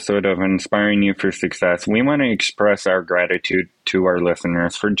episode of Inspiring You for Success, we want to express our gratitude to our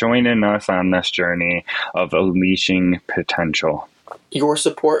listeners for joining us on this journey of unleashing potential. Your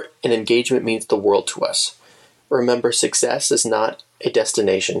support and engagement means the world to us. Remember, success is not a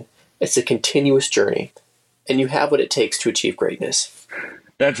destination. It's a continuous journey, and you have what it takes to achieve greatness.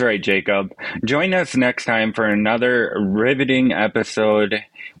 That's right, Jacob. Join us next time for another riveting episode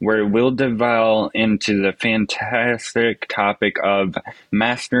where we'll delve into the fantastic topic of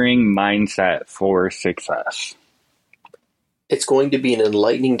mastering mindset for success. It's going to be an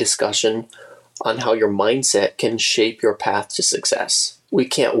enlightening discussion on how your mindset can shape your path to success. We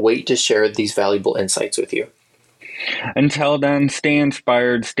can't wait to share these valuable insights with you. Until then, stay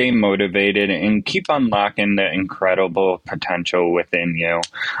inspired, stay motivated, and keep unlocking the incredible potential within you.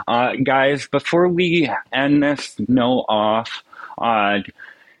 Guys, before we end this note off,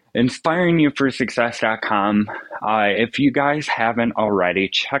 InspiringYouForSuccess.com. If you guys haven't already,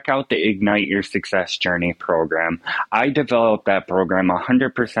 check out the Ignite Your Success Journey program. I developed that program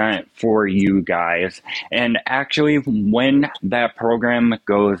 100% for you guys. And actually, when that program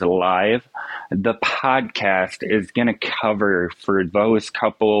goes live, the podcast is going to cover for those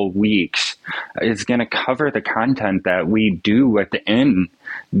couple weeks, is going to cover the content that we do within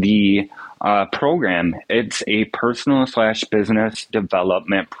the program. It's a personal / business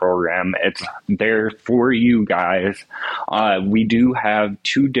development program. It's there for you guys. We do have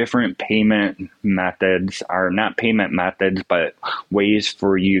 2 different payment methods, or not payment methods, but ways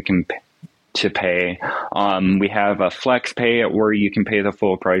for you to pay. We have a flex pay where you can pay the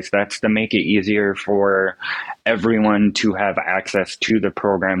full price. That's to make it easier for everyone to have access to the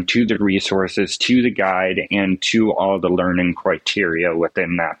program, to the resources, to the guide, and to all the learning criteria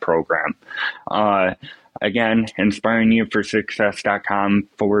within that program. Again, inspiringyouforsuccess.com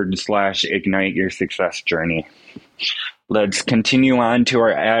 / ignite your success journey. Let's continue on to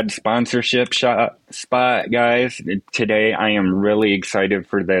our ad sponsorship spot, guys. Today, I am really excited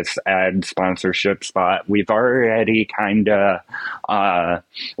for this ad sponsorship spot. We've already kind of,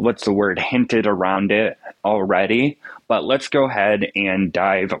 hinted around it already, but let's go ahead and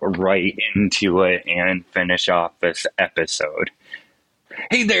dive right into it and finish off this episode.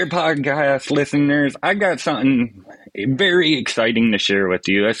 Hey there, podcast listeners. I got something very exciting to share with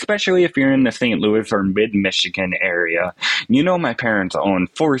you, especially if you're in the St. Louis or mid-Michigan area. You know, my parents own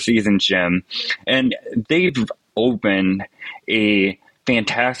Four Seasons Gym, and they've opened a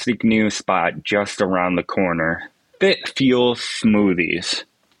fantastic new spot just around the corner, Fit Fuel Smoothies.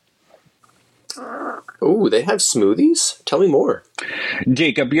 Oh, they have smoothies? Tell me more.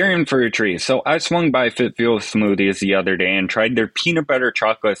 Jacob, you're in for a treat. So I swung by Fit Fuel Smoothies the other day and tried their peanut butter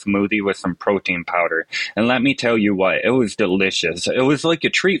chocolate smoothie with some protein powder. And let me tell you what, it was delicious. It was like a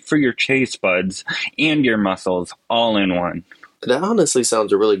treat for your taste buds and your muscles all in one. That honestly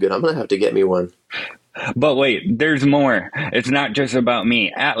sounds really good. I'm going to have to get me one. But wait, there's more. It's not just about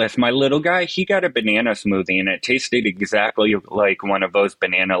me. Atlas, my little guy, he got a banana smoothie, and it tasted exactly like one of those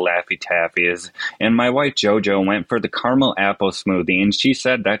banana Laffy Taffies. And my wife, JoJo, went for the caramel apple smoothie, and she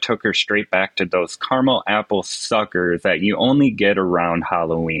said that took her straight back to those caramel apple suckers that you only get around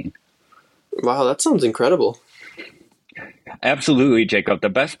Halloween. Wow, that sounds incredible. Absolutely, Jacob. The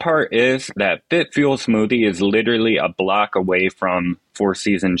best part is that Fit Fuel Smoothie is literally a block away from Four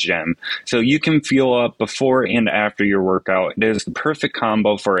Seasons Gym. So you can fuel up before and after your workout. It is the perfect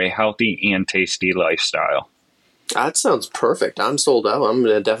combo for a healthy and tasty lifestyle. That sounds perfect. I'm sold out. I'm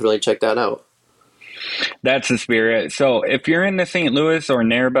going to definitely check that out. That's the spirit. So if you're in the St. Louis or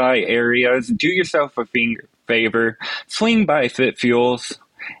nearby areas, do yourself a favor. Swing by Fit Fuel's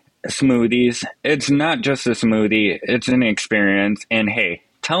Smoothies. It's not just a smoothie, it's an experience. And hey,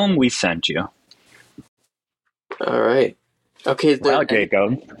 tell them we sent you. All right. Okay. Well,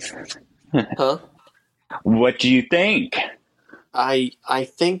 Jacob. Huh? What do you think? I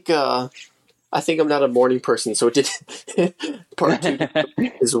think I'm not a morning person, so it did part 2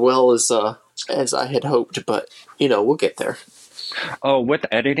 as well as I had hoped, but we'll get there. Oh, with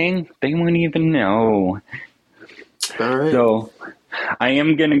editing, they wouldn't even know. All right. So I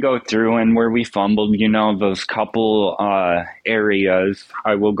am going to go through, and where we fumbled, those couple areas,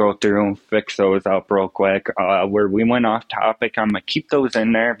 I will go through and fix those up real quick. Where we went off topic, I'm going to keep those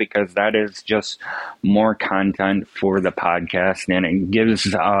in there because that is just more content for the podcast, and it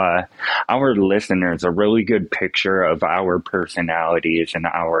gives our listeners a really good picture of our personalities and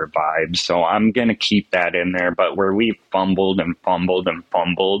our vibes. So I'm going to keep that in there, but where we fumbled, I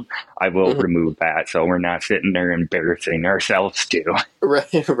will remove that so we're not sitting there embarrassing ourselves too.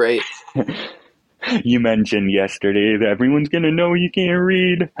 Right. You mentioned yesterday that everyone's going to know you can't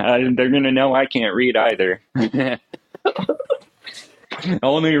read. They're going to know I can't read either. The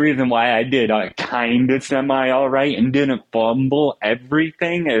only reason why I did kind of semi all right and didn't fumble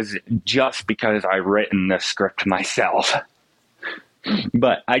everything is just because I written the script myself.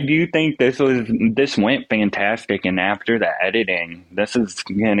 But I do think this went fantastic, and after the editing, this is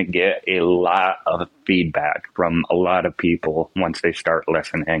going to get a lot of feedback from a lot of people once they start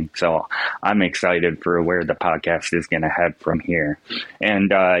listening. So I'm excited for where the podcast is going to head from here.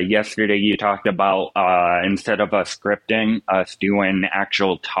 And yesterday you talked about instead of us scripting, us doing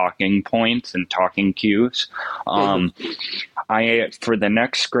actual talking points and talking cues. For the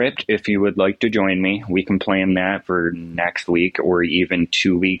next script, if you would like to join me, we can plan that for next week or even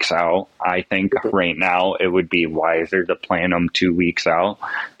 2 weeks out. I think right now it would be wiser to plan them 2 weeks out.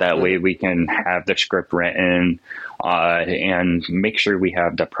 That way we can have the script written and make sure we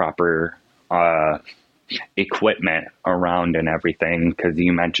have the proper equipment around and everything, because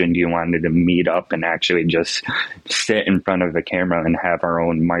you mentioned you wanted to meet up and actually just sit in front of the camera and have our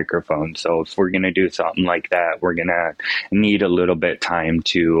own microphone. So if we're going to do something like that, we're going to need a little bit time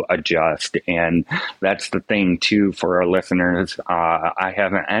to adjust. And that's the thing too for our listeners. I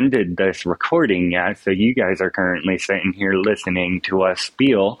haven't ended this recording yet, so you guys are currently sitting here listening to us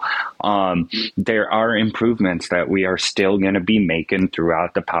spiel. There are improvements that we are still going to be making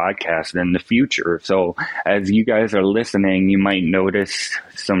throughout the podcast in the future. So as you guys are listening, you might notice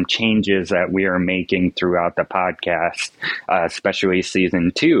some changes that we are making throughout the podcast, especially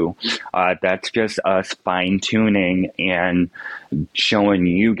season 2. That's just us fine tuning and showing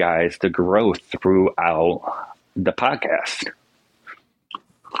you guys the growth throughout the podcast.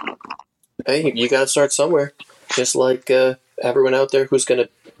 Hey, you got to start somewhere. Just like everyone out there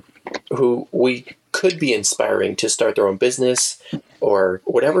who we could be inspiring to start their own business or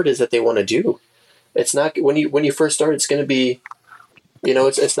whatever it is that they want to do. It's not when you first start, it's going to be,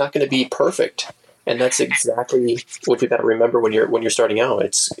 it's not going to be perfect. And that's exactly what you got to remember when you're starting out.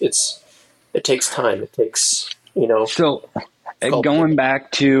 It takes time. It takes, So going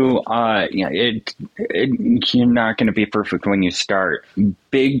back to, you're not going to be perfect when you start.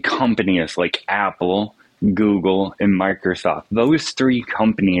 Big companies like Apple, Google, and Microsoft, those 3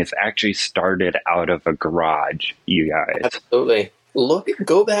 companies actually started out of a garage, you guys. Absolutely.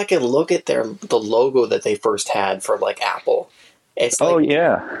 Go back and look at the logo that they first had for like Apple. It's like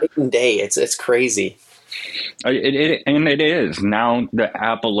night and day. It's crazy. It is. Now the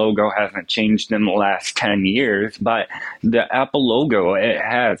Apple logo hasn't changed in the last 10 years, but the Apple logo,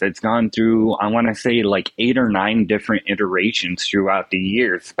 it's gone through, I want to say like 8 or 9 different iterations throughout the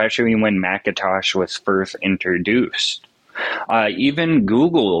years, especially when Macintosh was first introduced. Even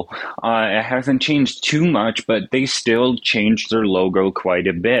Google, it hasn't changed too much, but they still changed their logo quite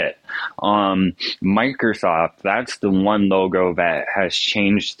a bit. Microsoft, that's the one logo that has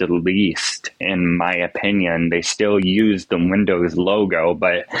changed the least, in my opinion. They still use the Windows logo,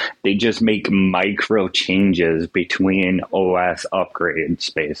 but they just make micro changes between OS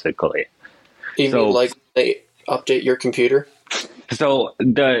upgrades, basically. You mean like they update your computer? So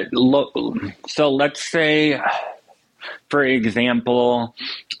let's say, for example,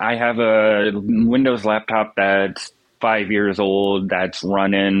 I have a Windows laptop that's 5 years old that's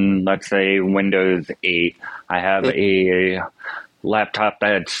running, let's say, Windows 8. I have a laptop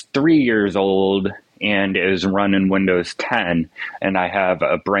that's 3 years old and is running Windows 10, and I have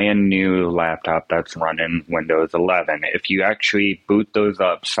a brand new laptop that's running Windows 11. If you actually boot those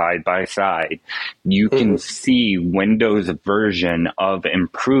up side by side, you can see Windows version of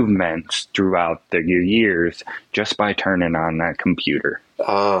improvements throughout the years just by turning on that computer.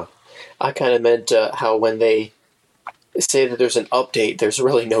 I kind of meant how when they say that there's an update, there's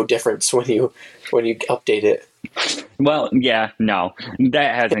really no difference when you update it. Well, yeah, no,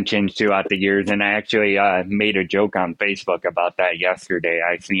 that hasn't changed throughout the years, and I actually made a joke on Facebook about that yesterday.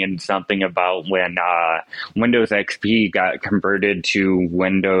 I seen something about when Windows XP got converted to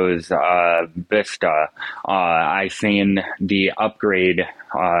Windows Vista. I seen the upgrade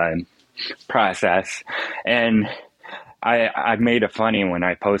process, and I made it funny when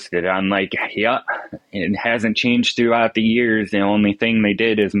I posted it. I'm like, yeah, it hasn't changed throughout the years. The only thing they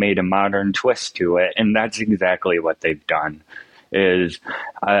did is made a modern twist to it. And that's exactly what they've done, is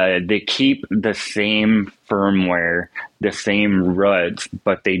they keep the same firmware, the same roots,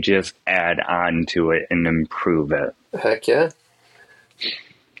 but they just add on to it and improve it. Heck yeah.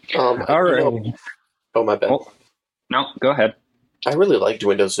 All right. Oh, my bad. Oh, no, go ahead. I really liked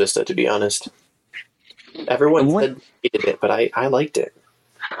Windows Vista, to be honest. Everyone said they hated it, but I liked it.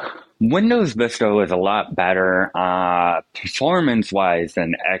 Windows Vista was a lot better performance-wise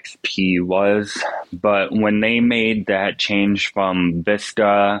than XP was, but when they made that change from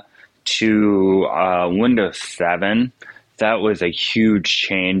Vista to Windows 7, that was a huge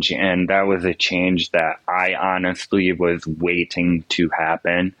change, and that was a change that I honestly was waiting to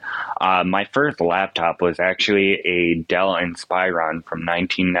happen. My first laptop was actually a Dell Inspiron from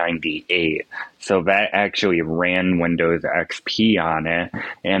 1998. So that actually ran Windows XP on it.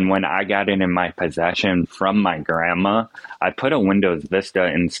 And when I got it in my possession from my grandma, I put a Windows Vista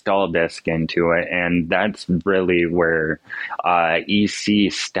install disk into it. And that's really where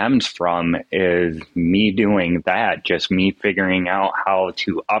EC stems from, is me doing that, just me figuring out how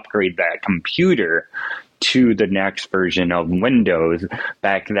to upgrade that computer to the next version of Windows.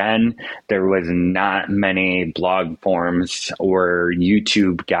 Back then, there was not many blog forums or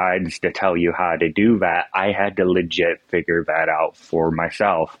YouTube guides to tell you how to do that. I had to legit figure that out for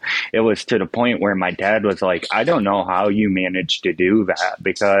myself. It was to the point where my dad was like, I don't know how you managed to do that,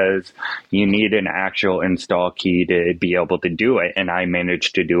 because you need an actual install key to be able to do it. And I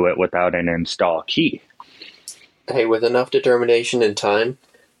managed to do it without an install key. Hey, with enough determination and time,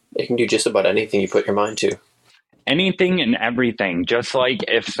 you can do just about anything you put your mind to. Anything and everything. Just like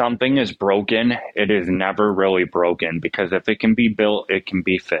if something is broken, it is never really broken, because if it can be built, it can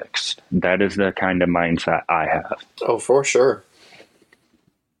be fixed. That is the kind of mindset I have. Oh, for sure.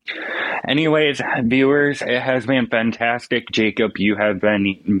 Anyways, viewers, it has been fantastic. Jacob, you have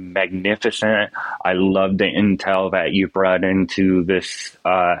been magnificent. I love the intel that you brought into this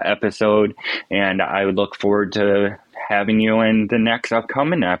episode, and I would look forward to having you in the next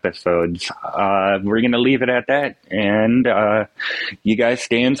upcoming episodes. We're going to leave it at that, and you guys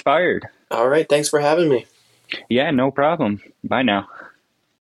stay inspired. All right, thanks for having me. Yeah, no problem. Bye now.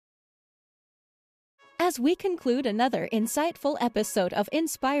 As we conclude another insightful episode of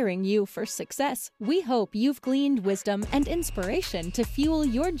Inspiring You for Success, we hope you've gleaned wisdom and inspiration to fuel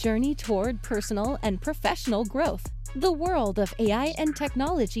your journey toward personal and professional growth. The world of AI and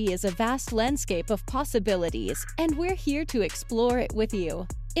technology is a vast landscape of possibilities, and we're here to explore it with you.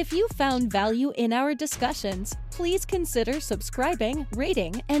 If you found value in our discussions, please consider subscribing,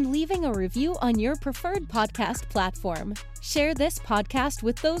 rating, and leaving a review on your preferred podcast platform. Share this podcast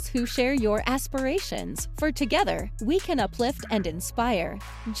with those who share your aspirations, for together, we can uplift and inspire.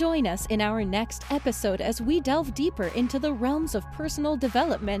 Join us in our next episode as we delve deeper into the realms of personal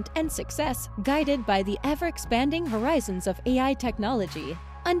development and success, guided by the ever-expanding horizons of AI technology.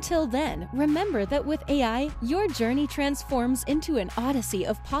 Until then, remember that with AI, your journey transforms into an odyssey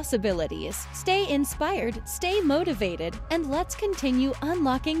of possibilities. Stay inspired, stay motivated, and let's continue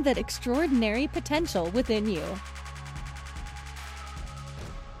unlocking that extraordinary potential within you.